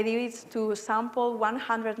 And the idea is to sample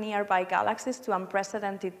 100 nearby galaxies to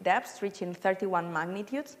unprecedented depths, reaching 31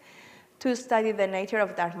 magnitudes, to study the nature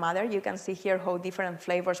of dark matter. You can see here how different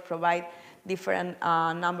flavors provide different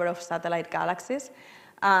number of satellite galaxies.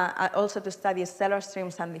 Also to study stellar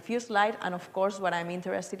streams and diffuse light, and of course, what I'm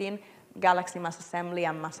interested in, galaxy mass assembly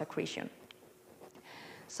and mass accretion.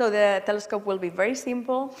 So the telescope will be very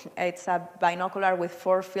simple. It's a binocular with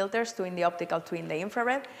 4 filters, 2 in the optical, 2 in the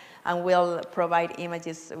infrared, and will provide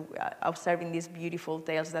images observing these beautiful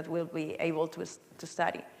tails that we'll be able to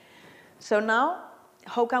study. So now,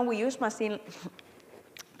 how can we use machine?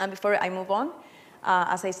 And before I move on,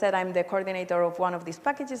 as I said, I'm the coordinator of one of these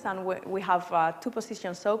packages, and we have 2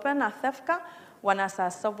 positions open at CEFCA, one as a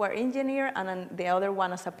software engineer and the other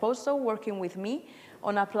one as a postdoc working with me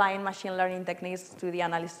on applying machine learning techniques to the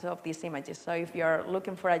analysis of these images. So if you're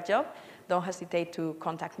looking for a job, don't hesitate to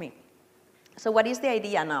contact me. So what is the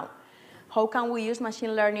idea now? How can we use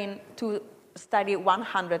machine learning to study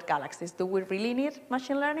 100 galaxies? Do we really need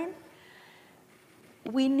machine learning?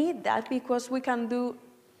 We need that because we can do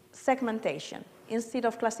segmentation. Instead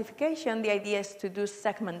of classification, the idea is to do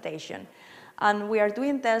segmentation. And we are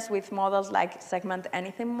doing tests with models like Segment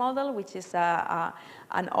Anything model, which is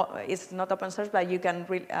it's not open source, but you can,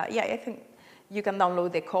 I think you can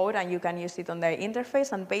download the code and you can use it on the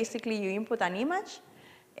interface. And basically, you input an image.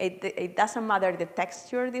 It doesn't matter the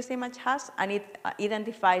texture this image has, and it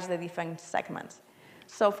identifies the different segments.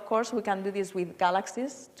 So of course, we can do this with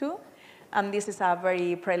galaxies too. And this is a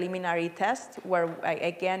very preliminary test where,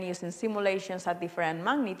 again, using simulations at different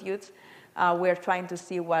magnitudes, we're trying to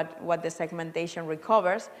see what the segmentation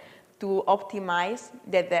recovers to optimize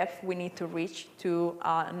the depth we need to reach to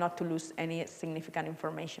not to lose any significant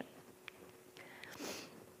information.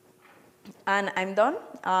 And I'm done.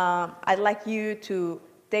 I'd like you to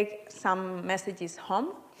take some messages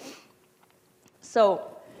home. So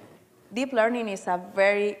deep learning is a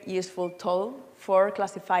very useful tool for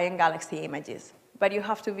classifying galaxy images, but you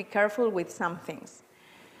have to be careful with some things.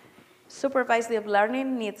 Supervised deep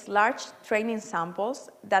learning needs large training samples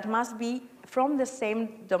that must be from the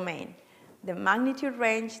same domain, the magnitude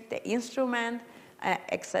range, the instrument,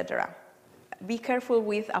 etc. Be careful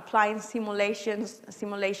with applying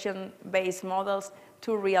simulation-based models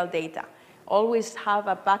to real data. Always have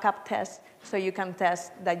a backup test so you can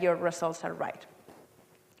test that your results are right.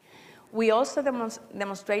 We also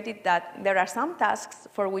demonstrated that there are some tasks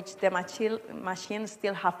for which the machines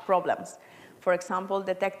still have problems. For example,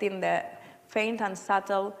 detecting the faint and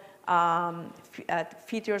subtle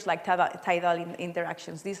features like tidal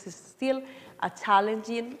interactions. This is still a challenge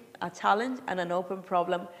and an open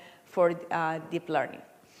problem for deep learning.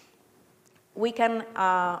 We can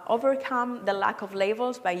overcome the lack of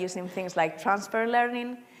labels by using things like transfer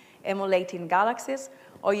learning, emulating galaxies,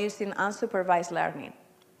 or using unsupervised learning.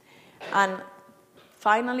 And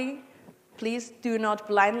finally, please do not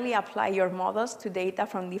blindly apply your models to data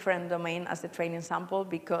from different domains as the training sample,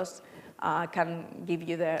 because can give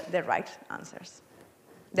you the right answers,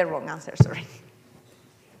 the wrong answers, sorry.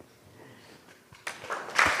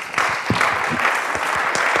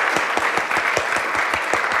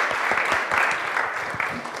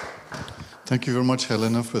 Thank you very much,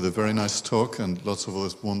 Helena, for the very nice talk and lots of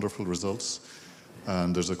those wonderful results.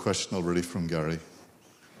 And there's a question already from Gary.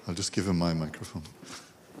 I'll just give him my microphone.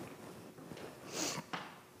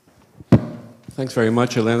 Thanks very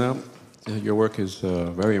much, Helena. Your work is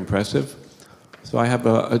very impressive. So I have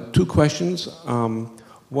 2 questions.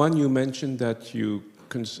 One, you mentioned that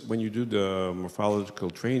when you do the morphological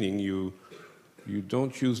training, you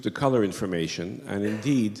don't use the color information, and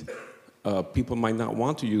indeed, people might not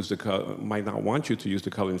want you to use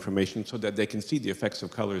the color information so that they can see the effects of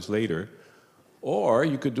colors later. Or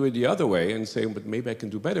you could do it the other way and say, but maybe I can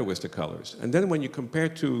do better with the colors. And then when you compare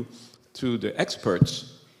to the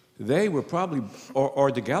experts, they were probably,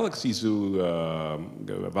 or the Galaxies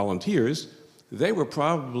volunteers, they were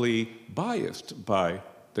probably biased by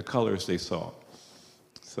the colors they saw.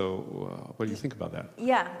 So what do you think about that?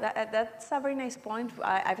 Yeah, that's a very nice point.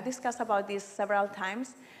 I've discussed about this several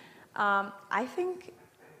times. I think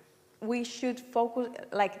we should focus,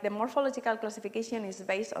 like the morphological classification is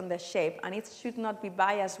based on the shape, and it should not be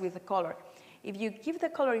biased with the color. If you give the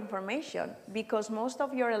color information, because most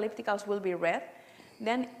of your ellipticals will be red,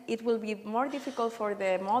 then it will be more difficult for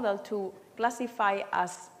the model to classify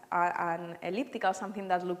as an elliptical something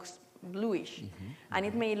that looks bluish. Mm-hmm. And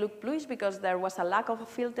it may look bluish because there was a lack of a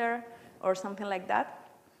filter or something like that.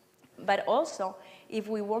 But also, if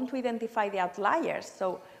we want to identify the outliers,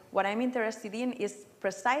 so what I'm interested in is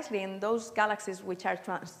precisely in those galaxies which are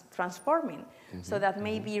transforming, mm-hmm. so that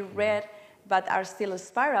may be red but are still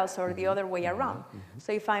spirals, or the other way around. Mm-hmm.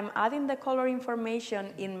 So if I'm adding the color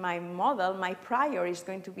information in my model, my prior is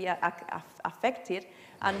going to be affected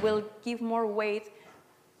and will give more weight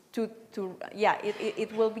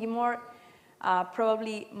it will be more,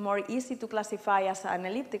 probably more easy to classify as an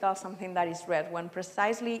elliptical something that is red, when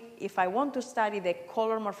precisely if I want to study the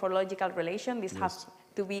color morphological relation, this has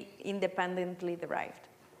to be independently derived.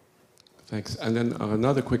 Thanks. And then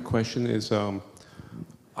another quick question is,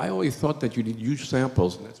 I always thought that you need huge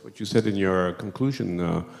samples, and that's what you said in your conclusion,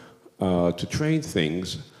 to train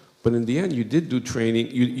things. But in the end, you did do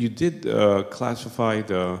training. You did classify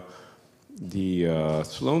the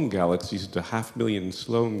Sloan galaxies, the 500,000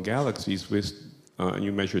 Sloan galaxies, with and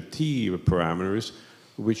you measured T parameters,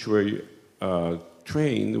 which were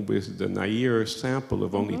trained with the Nair sample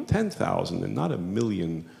of only 10,000 and not 1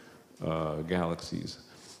 million galaxies.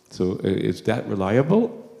 So is that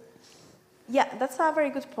reliable? Yeah, that's a very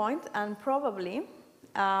good point, and probably,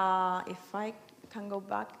 if I can go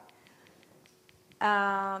back,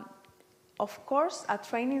 of course, a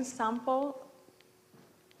training sample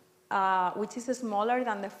which is smaller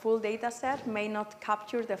than the full data set may not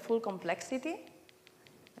capture the full complexity.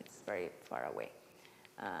 It's very far away.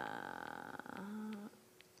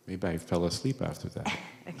 Maybe I fell asleep after that.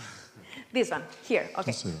 This one, here,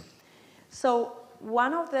 okay. So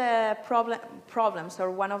one of the problems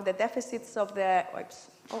or one of the deficits of the,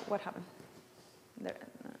 oops, oh, what happened? There,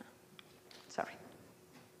 sorry.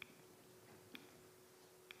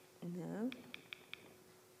 No.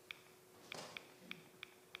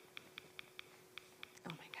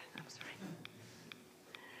 Oh my God, I'm sorry.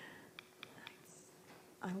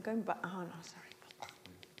 I'm going back, oh no, sorry.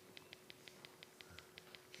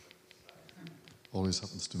 Always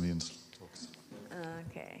happens to me in talks.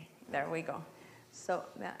 Okay, there we go. So,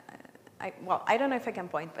 well, I don't know if I can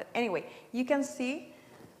point, but anyway, you can see,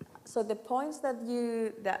 so the points that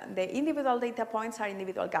the individual data points are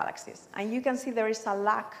individual galaxies. And you can see there is a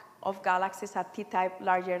lack of galaxies at T-type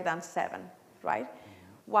larger than 7, right?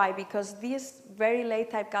 Why? Because these very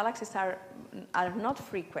late type galaxies are not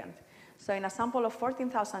frequent. So in a sample of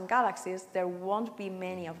 14,000 galaxies, there won't be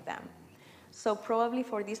many of them. So probably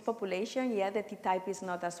for this population, yeah, the T-type is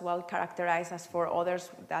not as well characterized as for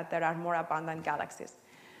others that there are more abundant galaxies.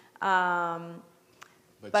 But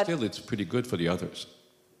still, it's pretty good for the others.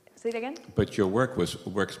 Say it again? But your work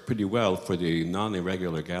works pretty well for the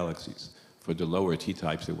non-irregular galaxies. For the lower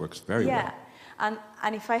T-types, it works very well. Yeah,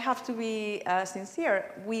 and if I have to be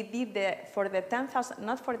sincere, we did for the 10,000,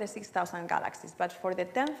 not for the 6,000 galaxies, but for the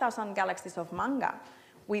 10,000 galaxies of MaNGA,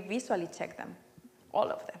 we visually checked them,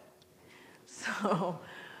 all of them. So,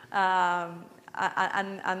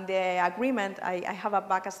 and the agreement, I have a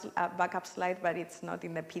backup slide, but it's not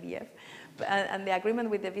in the PDF. And the agreement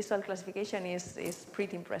with the visual classification is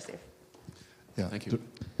pretty impressive. Yeah, thank you.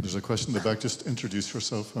 There's a question in the back. Just introduce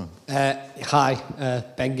yourself. Hi,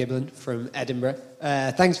 Ben Giblin from Edinburgh.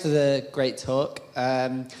 Thanks for the great talk.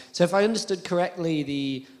 So if I understood correctly,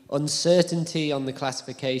 the uncertainty on the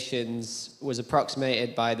classifications was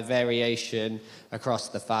approximated by the variation across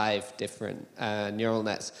the 5 different neural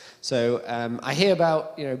nets. So I hear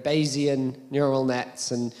about Bayesian neural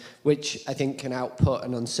nets, and which I think can output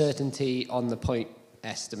an uncertainty on the point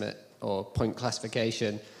estimate or point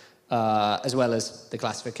classification, as well as the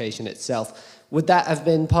classification itself. Would that have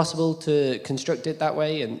been possible to construct it that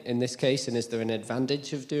way in this case, and is there an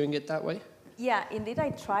advantage of doing it that way? Yeah, indeed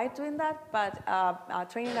I tried doing that, but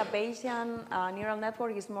training a Bayesian neural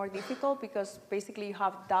network is more difficult because basically you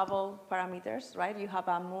have double parameters, right? You have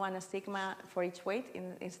a mu and a sigma for each weight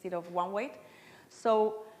instead of one weight.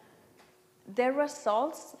 So the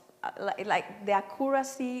results, like the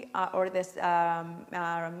accuracy or the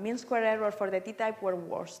mean square error for the T-type were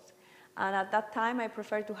worst. And at that time, I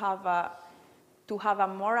prefer to have a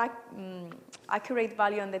more accurate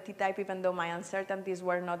value on the T-type, even though my uncertainties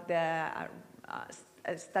were not the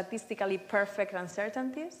statistically perfect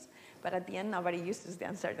uncertainties. But at the end, nobody uses the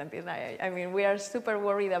uncertainties. I mean, we are super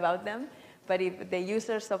worried about them. But if the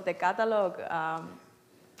users of the catalog,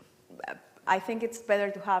 I think it's better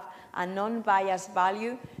to have a non-biased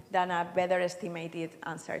value than a better estimated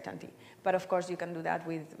uncertainty. But of course, you can do that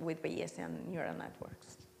with Bayesian neural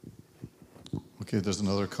networks. Okay, there's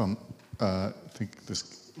another I think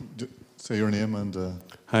this. Say your name and.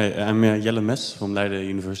 Hi, I'm Jelle Mes from Leiden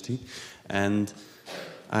University, and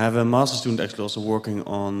I have a master's student actually also working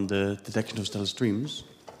on the detection of stellar streams.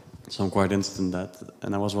 So I'm quite interested in that,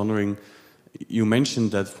 and I was wondering, you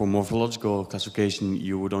mentioned that for morphological classification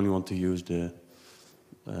you would only want to use the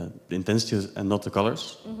intensity and not the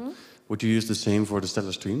colors. Mm-hmm. Would you use the same for the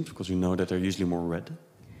stellar streams, because you know that they're usually more red?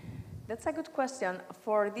 That's a good question.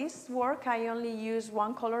 For this work, I only use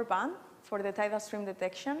one color band for the tidal stream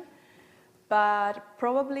detection, but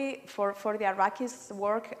probably for the ARRAKIHS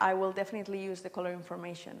work, I will definitely use the color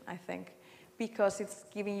information, I think, because it's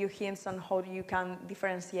giving you hints on how you can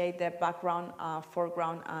differentiate the background,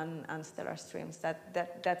 foreground, and stellar streams.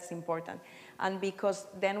 That's important. And because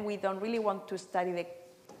then we don't really want to study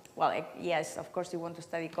well, yes, of course you want to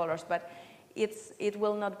study colors, but it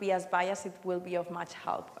will not be as biased, it will be of much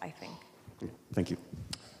help, I think. Thank you.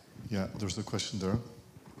 Yeah, there's a question there.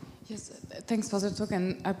 Yes, thanks for the talk,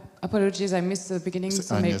 and apologies, I missed the beginning.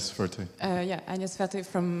 So Agnes Ferte. Yeah, Agnes Ferte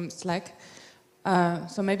from Slack.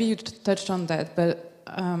 So maybe you touched on that, but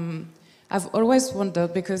I've always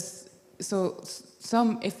wondered, because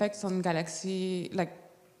some effects on galaxies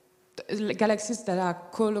that are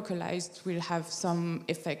co-localized will have some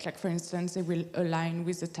effect, like for instance, they will align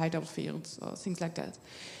with the tidal fields or things like that.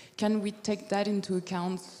 Can we take that into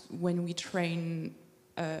account when we train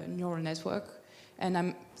a neural network? And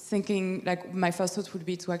I'm thinking, like, my first thought would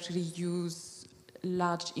be to actually use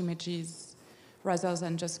large images rather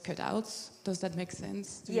than just cutouts. Does that make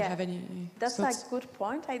sense? Do you have any That's thoughts? a good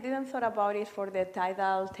point. I didn't thought about it for the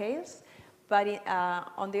tidal tails, but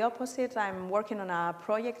on the opposite, I'm working on a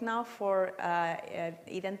project now for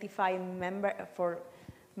identifying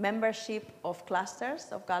membership of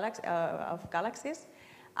clusters of galaxies.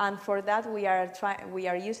 And for that, we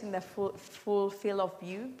are using the full field of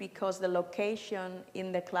view, because the location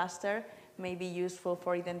in the cluster may be useful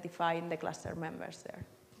for identifying the cluster members there.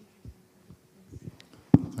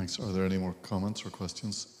 Thanks. Are there any more comments or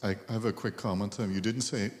questions? I have a quick comment. You didn't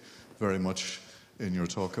say very much in your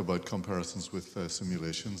talk about comparisons with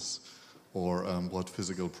simulations, or what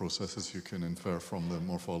physical processes you can infer from the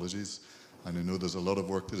morphologies. And I know there's a lot of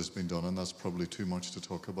work that has been done, and that's probably too much to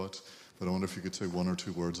talk about. But I wonder if you could say one or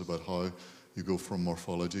two words about how you go from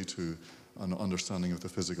morphology to an understanding of the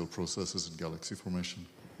physical processes in galaxy formation.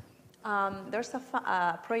 There's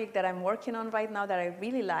a project that I'm working on right now that I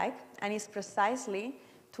really like, and it's precisely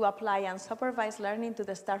to apply unsupervised learning to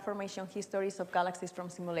the star formation histories of galaxies from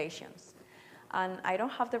simulations. And I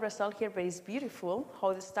don't have the result here, but it's beautiful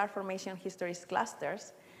how the star formation histories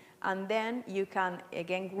clusters. And then you can,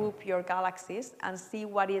 again, group your galaxies and see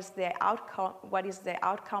what is the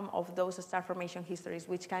outcome of those star formation histories,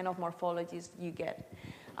 which kind of morphologies you get.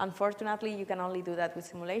 Unfortunately, you can only do that with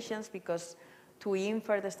simulations, because to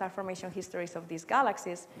infer the star formation histories of these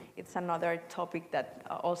galaxies, it's another topic that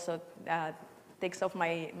also takes off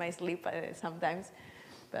my sleep sometimes.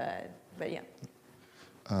 But yeah.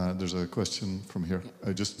 There's a question from here.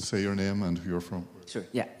 Just say your name and who you're from. Sure.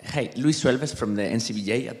 Yeah. Hey, Luis Suelves from the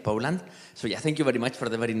NCBJ at Poland. So yeah, thank you very much for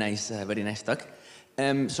the very nice talk.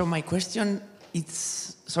 So my question,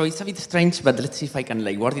 it's a bit strange, but let's see if I can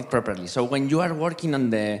word it properly. So when you are working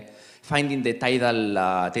on finding the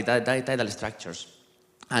tidal structures,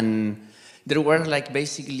 and there were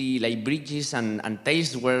basically bridges and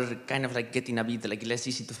tails were kind of getting a bit less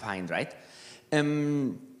easy to find, right?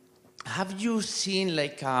 Have you seen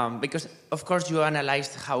because of course you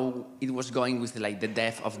analyzed how it was going with the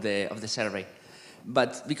depth of the survey,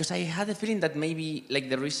 but because I had a feeling that maybe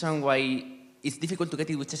the reason why it's difficult to get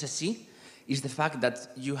it with SSC is the fact that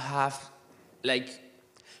you have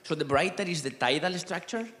so the brighter is the tidal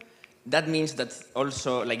structure, that means that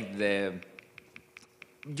also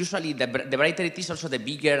usually the brighter it is, also the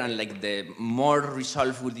bigger and the more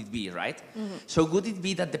resolved would it be, right? Mm-hmm. So would it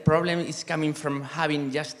be that the problem is coming from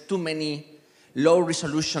having just too many low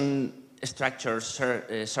resolution structures,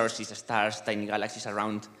 sources, stars, tiny galaxies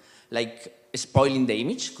around, spoiling the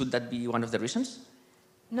image? Could that be one of the reasons?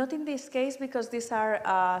 Not in this case, because these are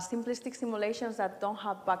simplistic simulations that don't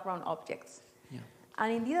have background objects. Yeah.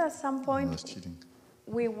 And indeed, at some point,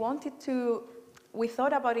 we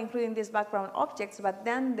thought about including these background objects, but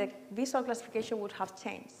then the visual classification would have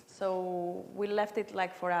changed. So we left it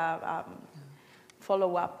for a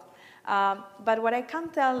follow-up. But what I can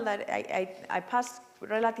tell that I passed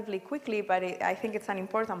relatively quickly, but I think it's an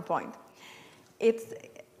important point.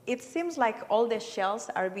 It seems like all the shells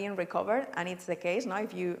are being recovered, and it's the case. Now,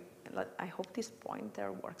 I hope this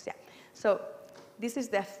pointer works. Yeah. So this is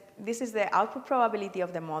the output probability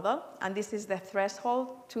of the model, and this is the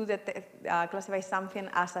threshold to classify something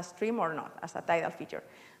as a stream or not, as a tidal feature.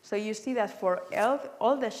 So you see that for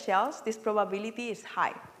all the shells, this probability is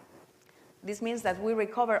high. This means that we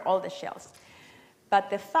recover all the shells. But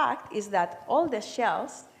the fact is that all the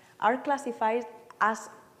shells are classified as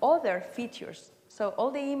other features. So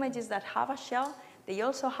all the images that have a shell, they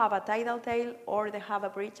also have a tidal tail, or they have a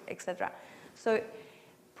bridge, etc. So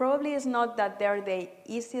probably it's not that they're the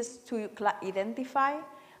easiest to identify,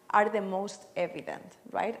 are the most evident,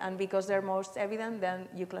 right? And because they're most evident, then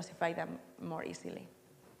you classify them more easily.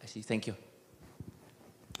 I see. Thank you.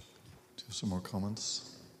 Do you have some more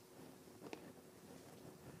comments?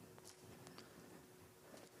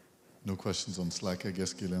 No questions on Slack, I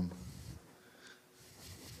guess, Guillaume.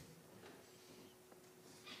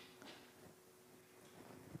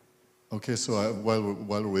 Okay, so while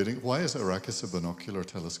we're waiting, why is ARRAKIHS a binocular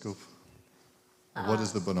telescope? What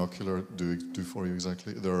does the binocular do for you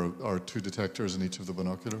exactly? There are 2 detectors in each of the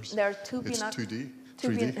binoculars? There are 2 It's binoculars. 2D?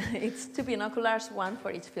 3D? It's 2 binoculars, 1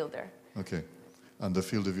 for each filter. Okay. And the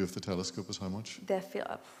field of view of the telescope is how much? The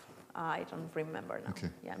field, I don't remember now. Okay.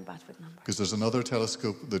 Yeah, I'm bad with numbers. Because there's another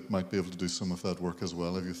telescope that might be able to do some of that work as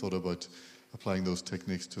well. Have you thought about applying those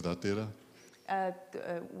techniques to that data?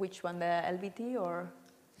 Which one, the LBT or?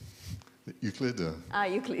 Euclid?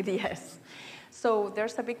 Euclid, yes. So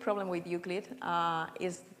there's a big problem with Euclid,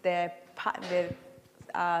 is the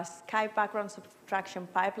sky background subtraction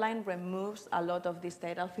pipeline removes a lot of these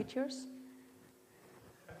data features.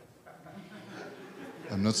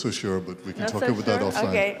 I'm not so sure, but we can Not talk so about that sure? offline.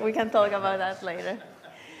 Okay, we can talk about that later.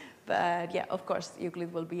 But yeah, of course,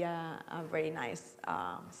 Euclid will be a very nice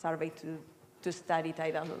survey to study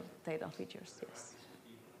tidal features, yes.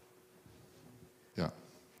 Yeah.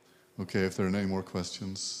 Okay, if there are any more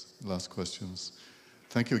questions, last questions.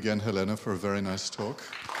 Thank you again, Helena, for a very nice talk.